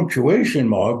 the punctuation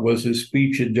mark was his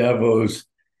speech at Davos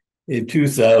in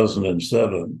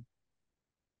 2007,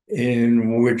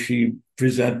 in which he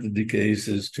presented the case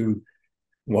as to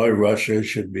why Russia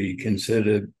should be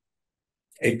considered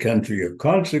a country of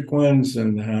consequence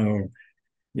and how,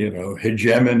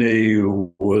 hegemony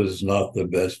was not the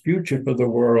best future for the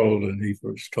world. And he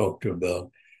first talked about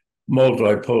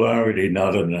multipolarity,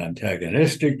 not in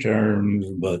antagonistic terms,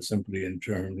 but simply in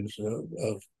terms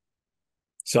of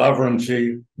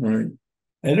sovereignty, right?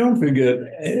 And don't forget,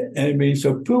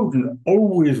 so Putin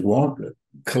always wanted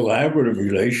collaborative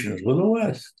relations with the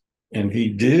West. And he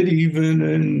did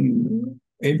even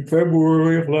in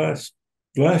February of last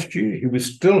year. He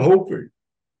was still hoping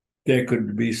there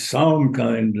could be some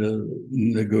kind of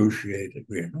negotiated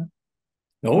agreement.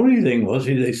 The only thing was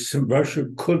Russia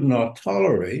could not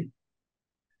tolerate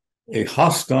a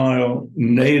hostile,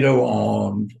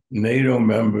 NATO-armed,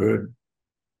 NATO-membered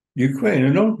Ukraine.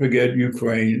 And don't forget,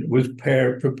 Ukraine was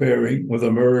preparing, with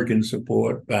American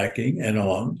support, backing, and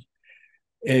arms,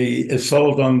 an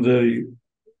assault on the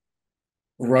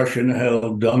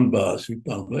Russian-held Donbass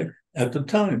Republic at the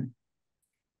time.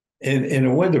 And in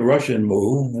a way, the Russian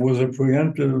move was a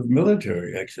preemptive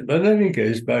military action. But in any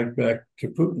case, back to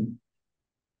Putin.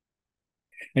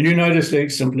 And the United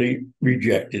States simply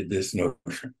rejected this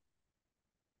notion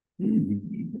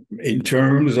in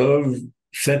terms of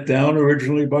set down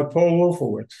originally by Paul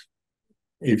Wolfowitz.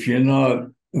 If you're not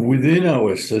within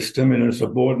our system in a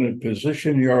subordinate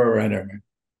position, you're our enemy.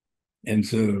 And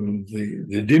so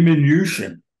the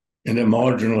diminution and the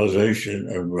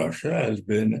marginalization of Russia has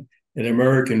been an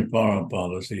American foreign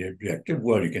policy objective,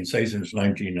 you can say since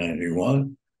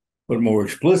 1991, but more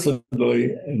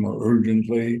explicitly and more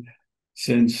urgently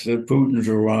since Putin's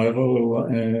arrival,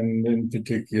 and in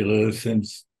particular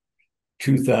since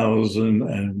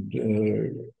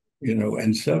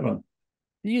 2007.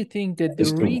 Do you think that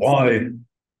as to why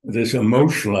this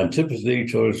emotional antipathy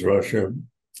towards Russia?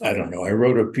 I don't know. I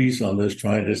wrote a piece on this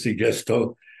trying to suggest,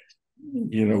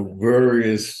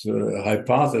 various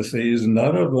hypotheses.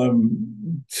 None of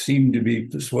them seem to be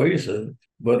persuasive,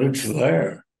 but it's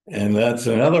there. And that's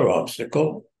another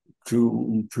obstacle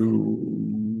to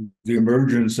the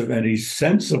emergence of any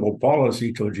sensible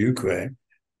policy towards Ukraine,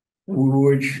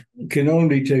 which can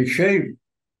only take shape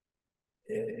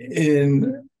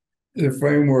in the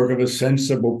framework of a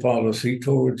sensible policy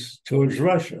towards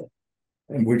Russia,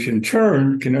 and which in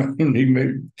turn can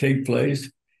only take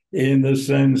place in the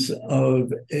sense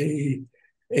of a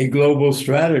global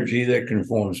strategy that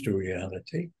conforms to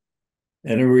reality,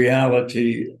 and a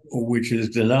reality which is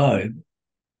denied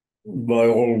by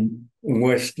all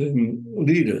Western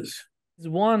leaders.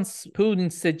 Once Putin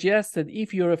suggested,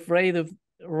 if you're afraid of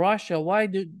Russia, why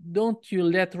don't you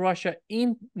let Russia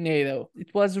in NATO?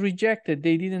 It was rejected.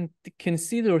 They didn't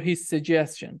consider his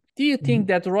suggestion. Do you think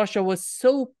that Russia was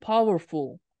so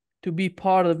powerful to be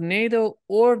part of NATO,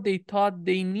 or they thought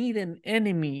they need an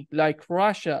enemy like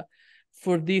Russia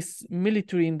for this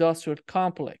military-industrial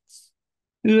complex?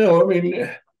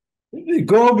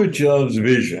 Gorbachev's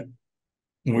vision,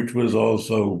 which was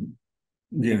also,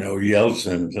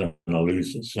 Yeltsin's in a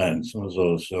loose sense, was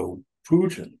also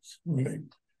Putin's, right,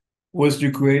 was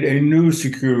to create a new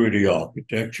security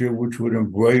architecture which would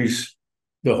embrace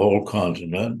the whole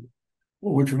continent,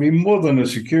 which would be more than a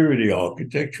security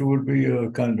architecture, would be a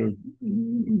kind of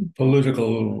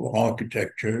political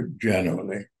architecture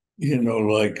generally,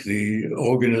 like the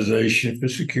Organization for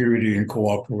Security and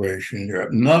Cooperation in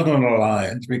Europe. Not an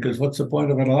alliance, because what's the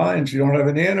point of an alliance? You don't have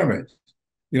any enemies.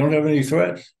 You don't have any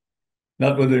threats,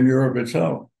 not within Europe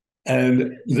itself.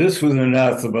 And this was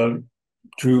anathema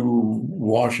to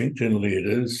Washington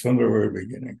leaders from the very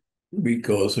beginning,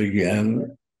 because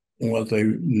again,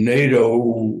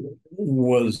 NATO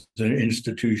was an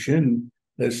institution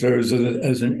that serves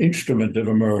as an instrument of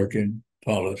American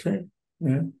policy,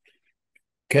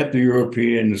 kept the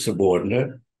Europeans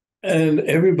subordinate, and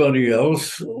everybody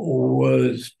else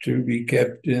was to be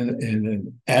kept in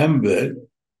an ambit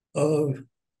of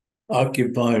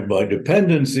occupied by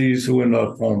dependencies who are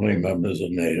not formally members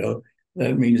of NATO.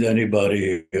 That means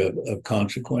anybody of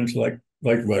consequence, like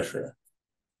Russia.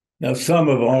 Now, some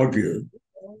have argued,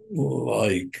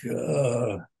 like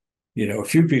a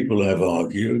few people have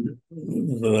argued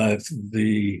that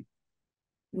the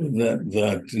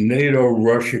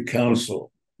NATO-Russia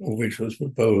Council, which was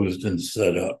proposed and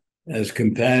set up as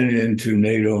companion to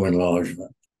NATO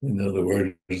enlargement. In other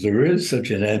words, there is such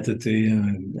an entity,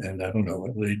 and I don't know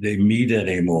whether they meet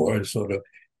anymore, sort of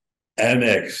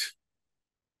annex,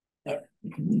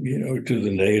 to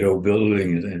the NATO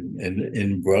buildings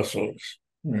in Brussels,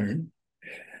 right?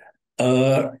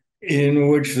 In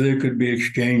which there could be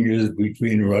exchanges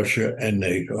between Russia and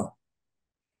NATO.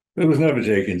 It was never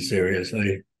taken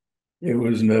seriously. It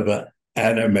was never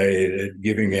animated,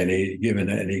 given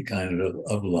any kind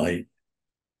of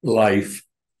life.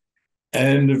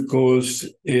 And of course,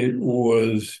 it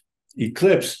was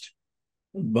eclipsed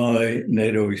by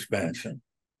NATO expansion.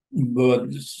 But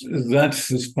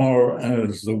that's as far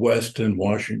as the West and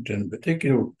Washington in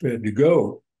particular prepared to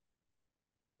go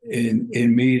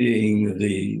in meeting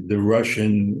the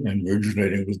Russian and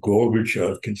originating with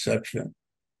Gorbachev conception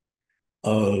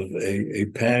of a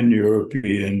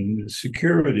pan-European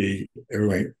security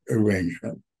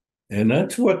arrangement. And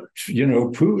that's what,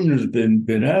 Putin has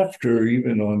been after,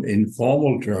 even on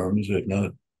informal terms, if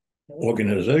not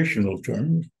organizational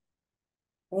terms,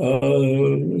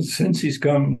 since he's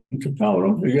come to power.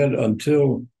 Don't forget,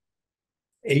 until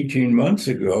 18 months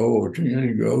ago or 2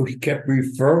 years ago, he kept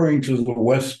referring to the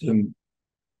Western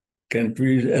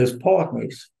countries as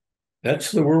partners.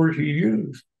 That's the word he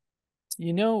used.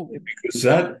 Because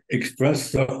that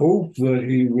expressed the hope that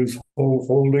he was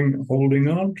holding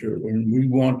on to, and we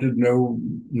wanted no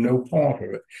part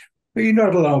of it. But you're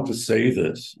not allowed to say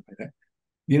this.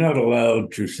 You're not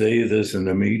allowed to say this in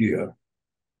the media,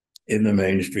 in the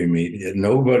mainstream media.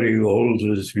 Nobody who holds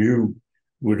this view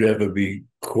would ever be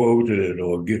quoted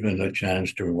or given a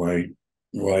chance to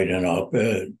write an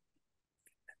op-ed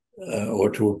or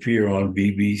to appear on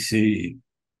BBC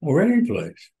or any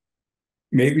place.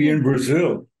 Maybe in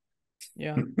Brazil.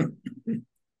 Yeah.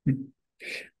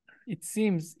 It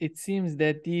seems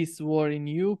that this war in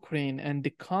Ukraine and the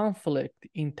conflict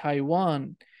in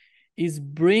Taiwan is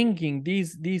bringing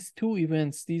these two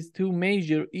events, these two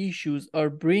major issues are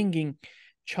bringing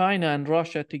China and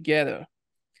Russia together.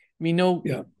 We know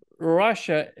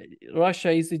Russia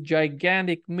is a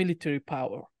gigantic military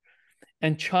power,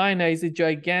 and China is a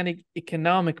gigantic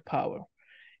economic power.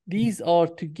 These are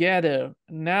together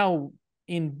now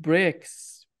in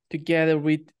BRICS, together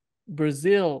with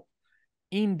Brazil,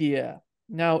 India,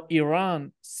 now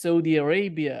Iran, Saudi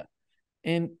Arabia,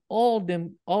 and all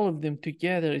of them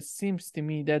together. It seems to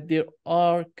me that they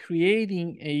are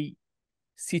creating a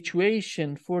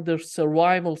situation for their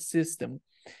survival system.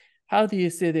 How do you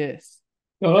see this?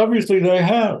 Well, obviously they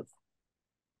have,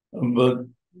 but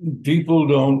people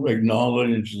don't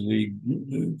acknowledge the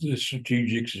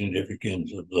strategic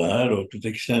significance of that, or to the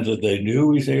extent that they do,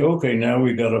 we say, okay, now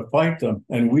we got to fight them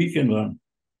and weaken them,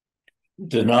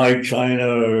 deny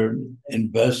China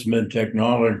investment,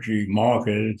 technology,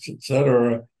 markets,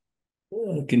 etc.,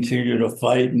 continue to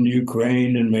fight in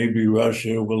Ukraine, and maybe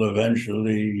Russia will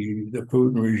eventually, the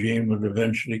Putin regime will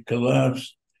eventually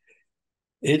collapse.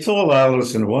 It's all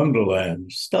Alice in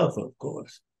Wonderland stuff, of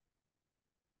course.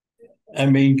 I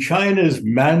mean, China's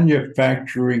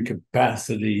manufacturing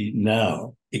capacity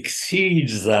now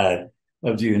exceeds that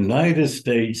of the United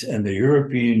States and the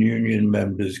European Union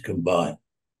members combined.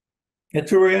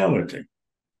 It's a reality.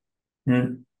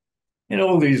 And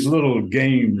all these little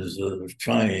games of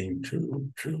trying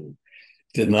to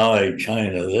deny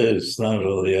China this, that,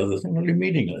 or the other thing are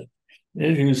meaningless.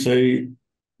 As you say,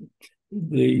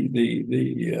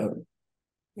 the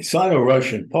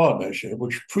Sino-Russian partnership,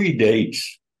 which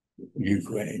predates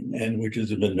Ukraine and which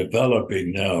has been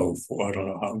developing now for I don't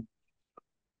know how,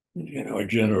 a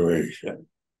generation,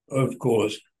 of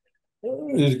course,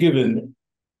 is given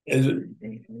as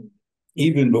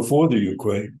even before the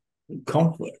Ukraine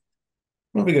conflict.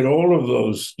 Don't forget all of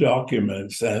those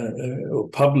documents were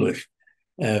published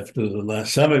after the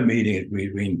last summit meeting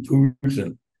between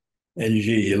Putin and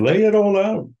Xi. Lay it all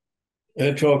out.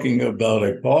 They're talking about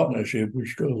a partnership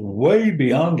which goes way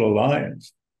beyond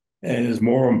alliance and is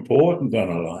more important than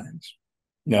alliance.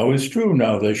 Now, it's true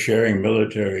now they're sharing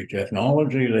military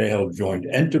technology. They have joint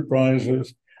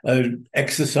enterprises,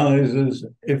 exercises,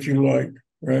 if you like,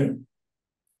 right?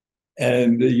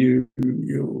 And you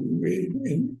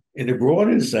in a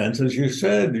broader sense, as you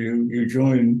said, you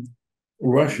join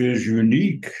Russia's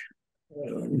unique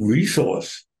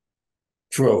resource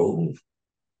trove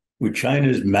with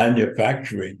China's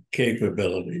manufacturing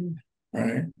capability,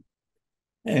 right?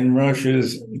 And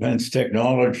Russia's advanced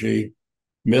technology,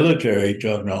 military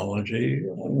technology,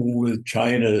 with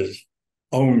China's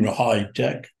own high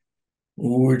tech,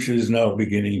 which is now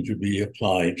beginning to be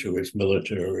applied to its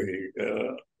military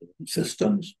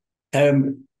systems.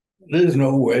 And there's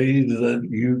no way that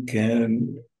you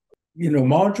can,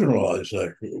 marginalize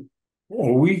that group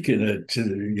or weaken it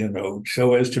to,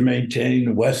 so as to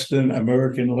maintain Western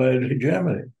American-led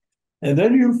hegemony. And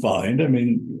then you find,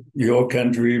 your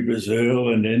country, Brazil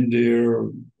and India,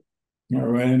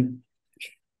 Iran,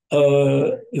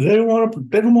 they don't want to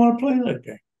play that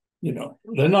game.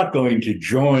 They're not going to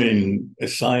join a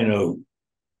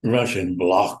Sino-Russian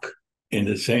bloc in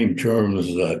the same terms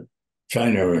that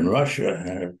China and Russia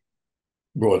have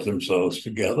brought themselves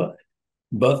together,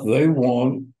 but they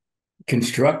want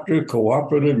constructive,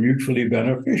 cooperative, mutually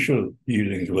beneficial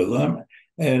dealings with them.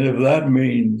 And if that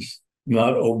means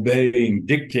not obeying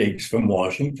dictates from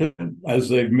Washington, as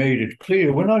they've made it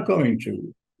clear, we're not going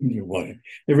to.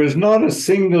 There is not a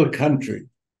single country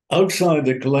outside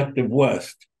the collective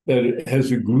West that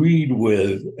has agreed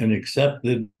with and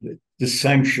accepted the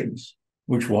sanctions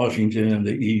which Washington and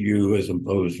the EU has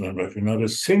imposed on Russia. Not a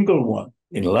single one.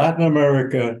 In Latin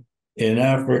America, in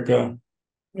Africa,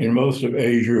 in most of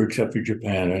Asia, except for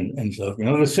Japan and South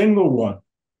Korea. Not a single one.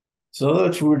 So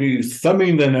that's really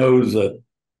thumbing the nose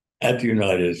at the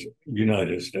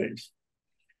United States.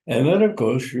 And then, of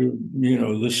course,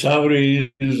 the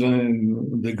Saudis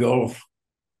and the Gulf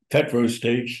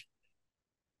petrostates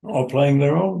are playing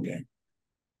their own game.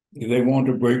 They want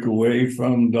to break away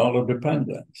from dollar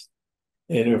dependence.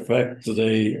 In effect,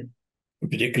 they,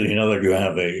 particularly now that you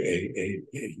have a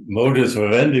modus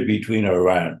vivendi between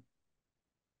Iran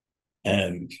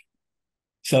and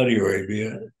Saudi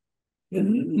Arabia,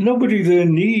 nobody there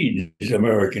needs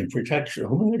American protection.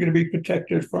 Who are they going to be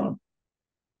protected from?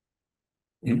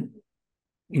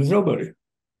 There's nobody.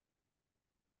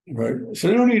 Right? So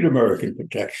they don't need American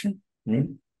protection. Right?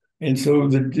 And so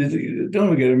don't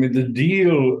forget, the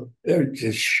deal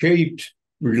just shaped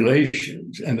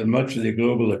relations and much of the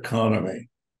global economy.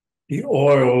 The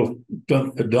oil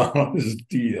dollars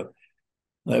deal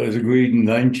that was agreed in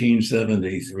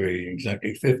 1973,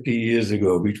 exactly 50 years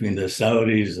ago, between the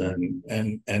Saudis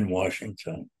and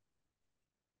Washington.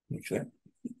 Okay.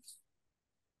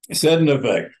 Said in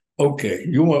effect, okay,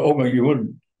 you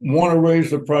would want to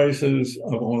raise the prices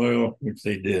of oil, which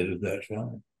they did at that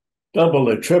time. Double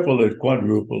it, triple it,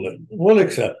 quadruple it. We'll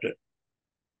accept it.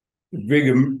 The big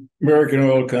American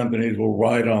oil companies will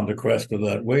ride on the crest of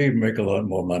that wave, make a lot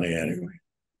more money anyway.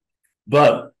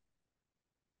 But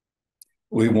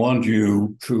we want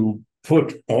you to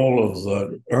put all of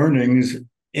the earnings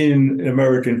in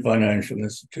American financial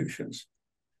institutions.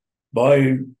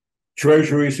 Buy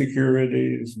treasury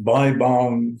securities, buy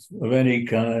bonds of any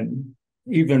kind,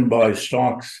 even buy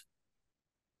stocks,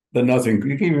 but nothing,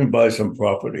 you can even buy some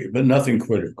property, but nothing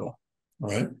critical,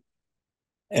 right?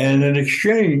 And in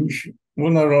exchange,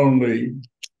 we'll not only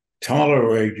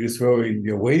tolerate you throwing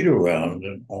your weight around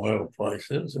in oil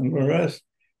prices and the rest,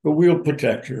 but we'll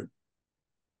protect you.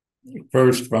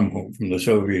 First from the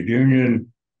Soviet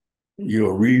Union,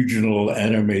 your regional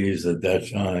enemies at that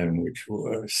time, which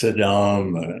were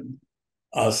Saddam and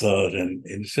Assad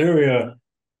in Syria,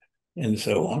 and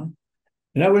so on.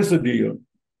 And that was the deal.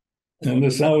 And the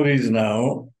Saudis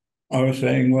now are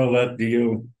saying, well, that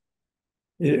deal,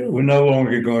 we're no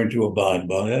longer going to abide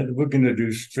by it. We're going to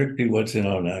do strictly what's in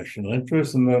our national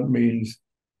interest. And that means,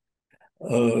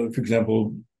 for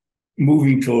example,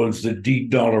 moving towards the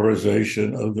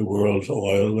de-dollarization of the world's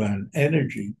oil and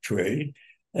energy trade.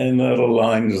 And that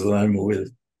aligns them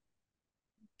with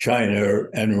China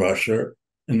and Russia,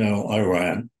 and now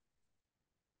Iran.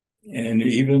 And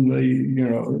even the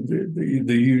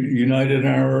United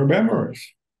Arab Emirates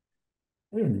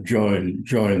joined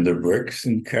the BRICS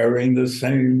and carrying the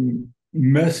same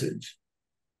message.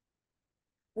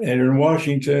 And in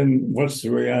Washington, what's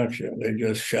the reaction? They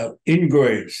just shout,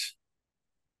 ingrates.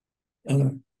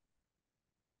 You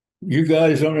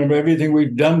guys don't have everything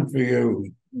we've done for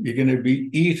you. You're going to be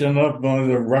eaten up by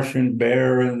the Russian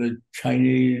bear and the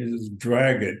Chinese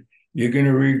dragon. You're going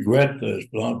to regret this,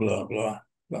 blah, blah, blah,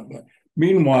 blah, blah.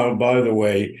 Meanwhile, by the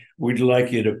way, we'd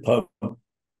like you to pump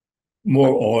more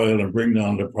oil and bring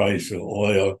down the price of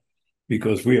oil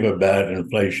because we have a bad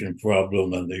inflation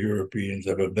problem and the Europeans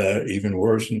have a bad, even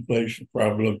worse inflation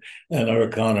problem, and our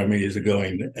economy is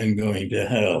going to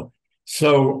hell.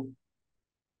 So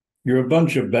you're a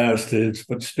bunch of bastards,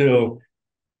 but still,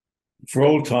 for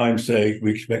old time's sake,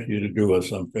 we expect you to do us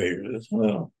some favors.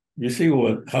 Well, you see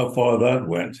how far that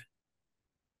went.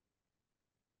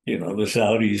 The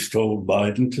Saudis told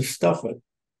Biden to stuff it.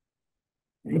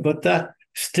 But that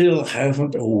still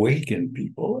hasn't awakened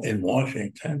people in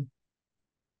Washington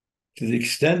to the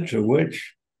extent to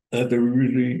which that they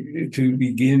really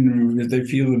they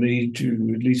feel the need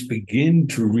to at least begin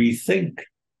to rethink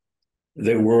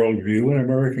their worldview and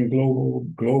American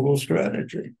global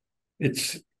strategy.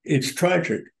 It's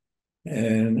tragic,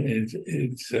 and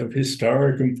it's of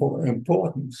historic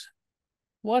importance.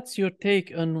 What's your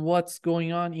take on what's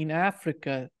going on in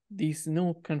Africa? This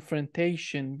new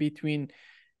confrontation between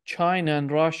China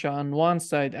and Russia on one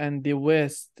side and the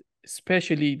West,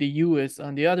 especially the US,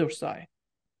 on the other side.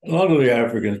 A lot of the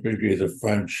Africans, particularly the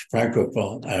French,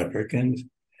 Francophone Africans,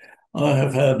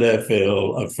 have had their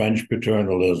fill of French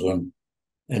paternalism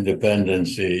and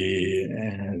dependency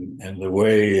and the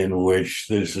way in which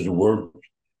this has worked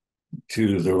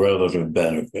to the relative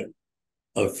benefit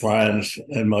of France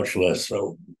and much less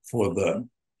so for them.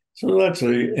 So that's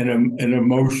an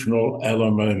emotional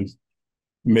element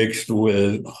mixed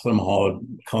with some hard,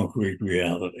 concrete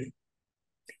reality.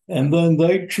 And then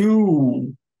they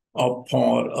too are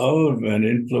part of and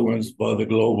influenced by the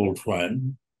global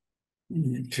trend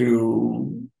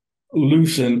to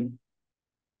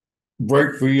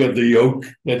break free of the yoke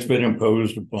that's been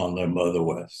imposed upon them by the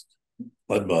West,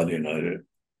 but by the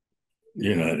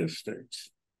United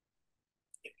States.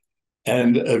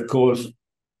 And of course,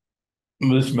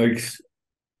 this makes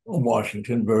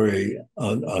Washington very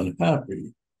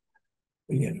unhappy.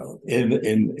 In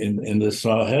the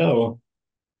Sahel,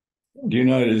 the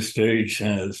United States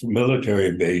has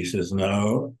military bases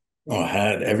now, or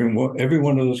had every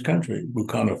one of those countries: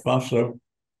 Burkina Faso,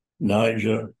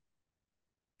 Niger,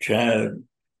 Chad,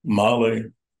 Mali,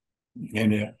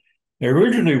 Kenya. They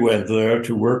originally went there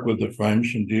to work with the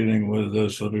French in dealing with the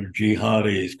sort of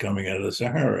jihadis coming out of the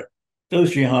Sahara.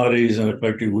 Those jihadis, in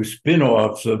effect, were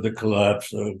spin-offs of the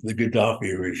collapse of the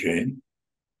Gaddafi regime,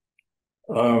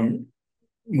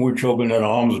 which opened an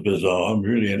arms bazaar,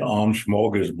 really an arms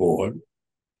smorgasbord.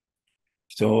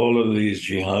 So all of these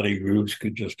jihadi groups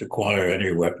could just acquire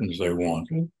any weapons they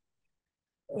wanted.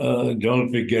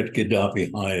 Don't forget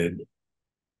Gaddafi hired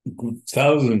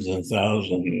thousands and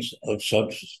thousands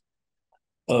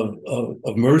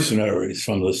of mercenaries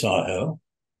from the Sahel.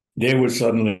 They were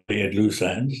suddenly at loose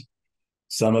ends.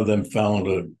 Some of them found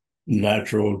a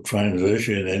natural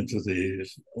transition into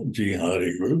these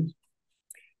jihadi groups.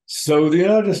 So the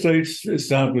United States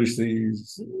established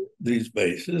these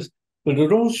bases, but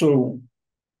it also,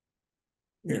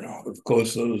 of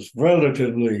course, those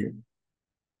relatively,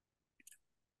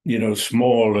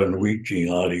 small and weak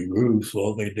jihadi groups,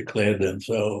 well, they declared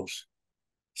themselves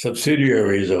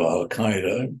subsidiaries of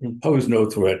Al-Qaeda, posed no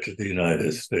threat to the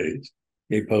United States.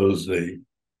 They posed a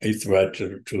threat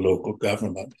to local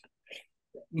government.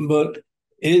 But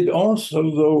it also,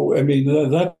 though,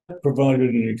 that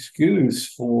provided an excuse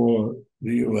for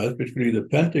the U.S., particularly the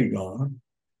Pentagon,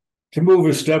 to move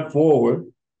a step forward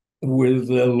with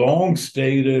a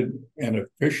long-stated and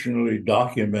officially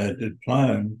documented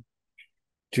plan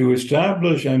to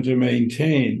establish and to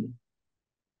maintain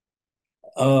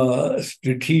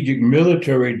strategic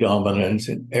military dominance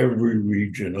in every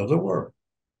region of the world.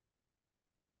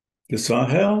 The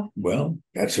Sahel, well,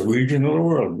 that's a region of the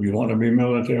world. We want to be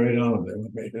military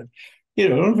dominated.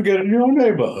 Don't forget in your own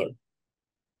neighborhood.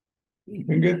 You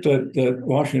can get that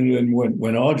Washington,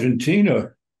 when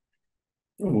Argentina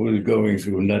was going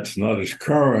through, and that's not as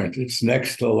current, it's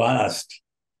next to last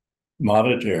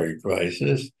monetary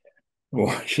crisis.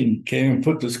 Washington came and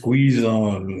put the squeeze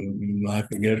on, I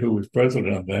forget who was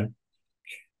president then,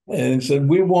 and said,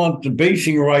 we want the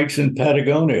basing rights in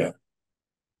Patagonia.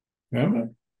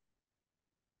 Remember?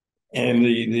 And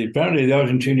apparently the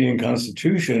Argentinian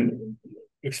Constitution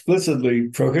explicitly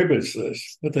prohibits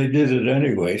this, but they did it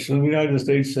anyway. So the United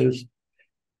States says,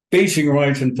 basing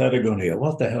rights in Patagonia,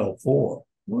 what the hell for?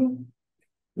 Well,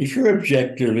 if your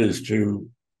objective is to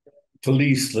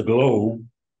police the globe,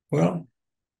 well,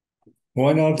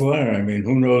 why not there?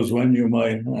 Who knows when you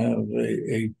might have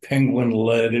a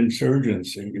penguin-led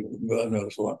insurgency, God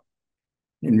knows what.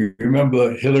 And you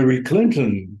remember Hillary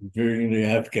Clinton during the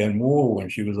Afghan war when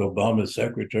she was Obama's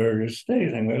Secretary of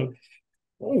State.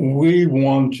 We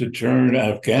want to turn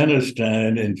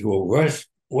Afghanistan into a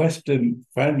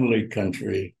Western-friendly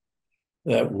country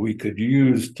that we could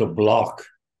use to block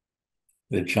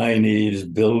the Chinese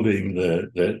building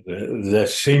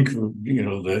the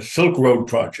Silk Road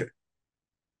project.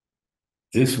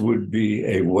 This would be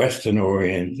a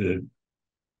Western-oriented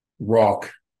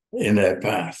rock in that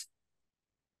path.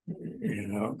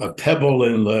 A pebble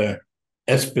in the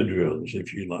espadrilles,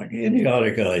 if you like.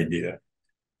 Idiotic idea.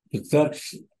 But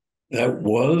that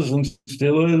was and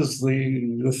still is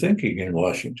the thinking in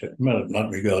Washington. Not in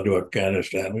regard to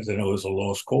Afghanistan, because they know it's a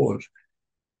lost cause.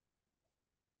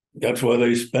 That's why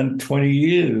they spent 20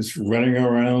 years running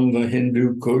around the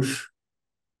Hindu Kush,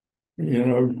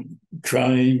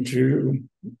 trying to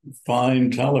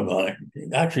find Taliban.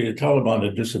 Actually, the Taliban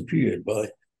had disappeared by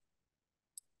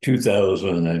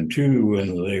 2002,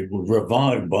 and they were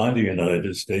revived by the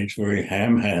United States, very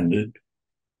ham-handed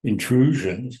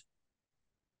intrusions,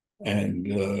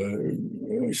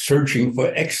 and searching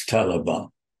for ex-Taliban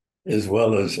as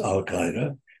well as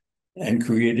Al-Qaeda, and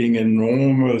creating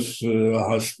enormous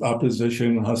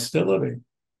opposition hostility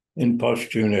in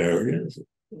Pashtun areas.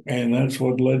 And that's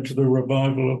what led to the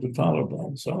revival of the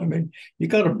Taliban. So, I mean, you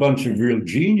got a bunch of real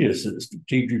geniuses,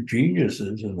 strategic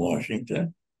geniuses in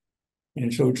Washington.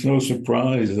 And so it's no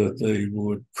surprise that they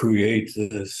would create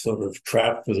this sort of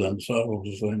trap for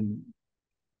themselves in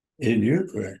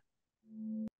Ukraine.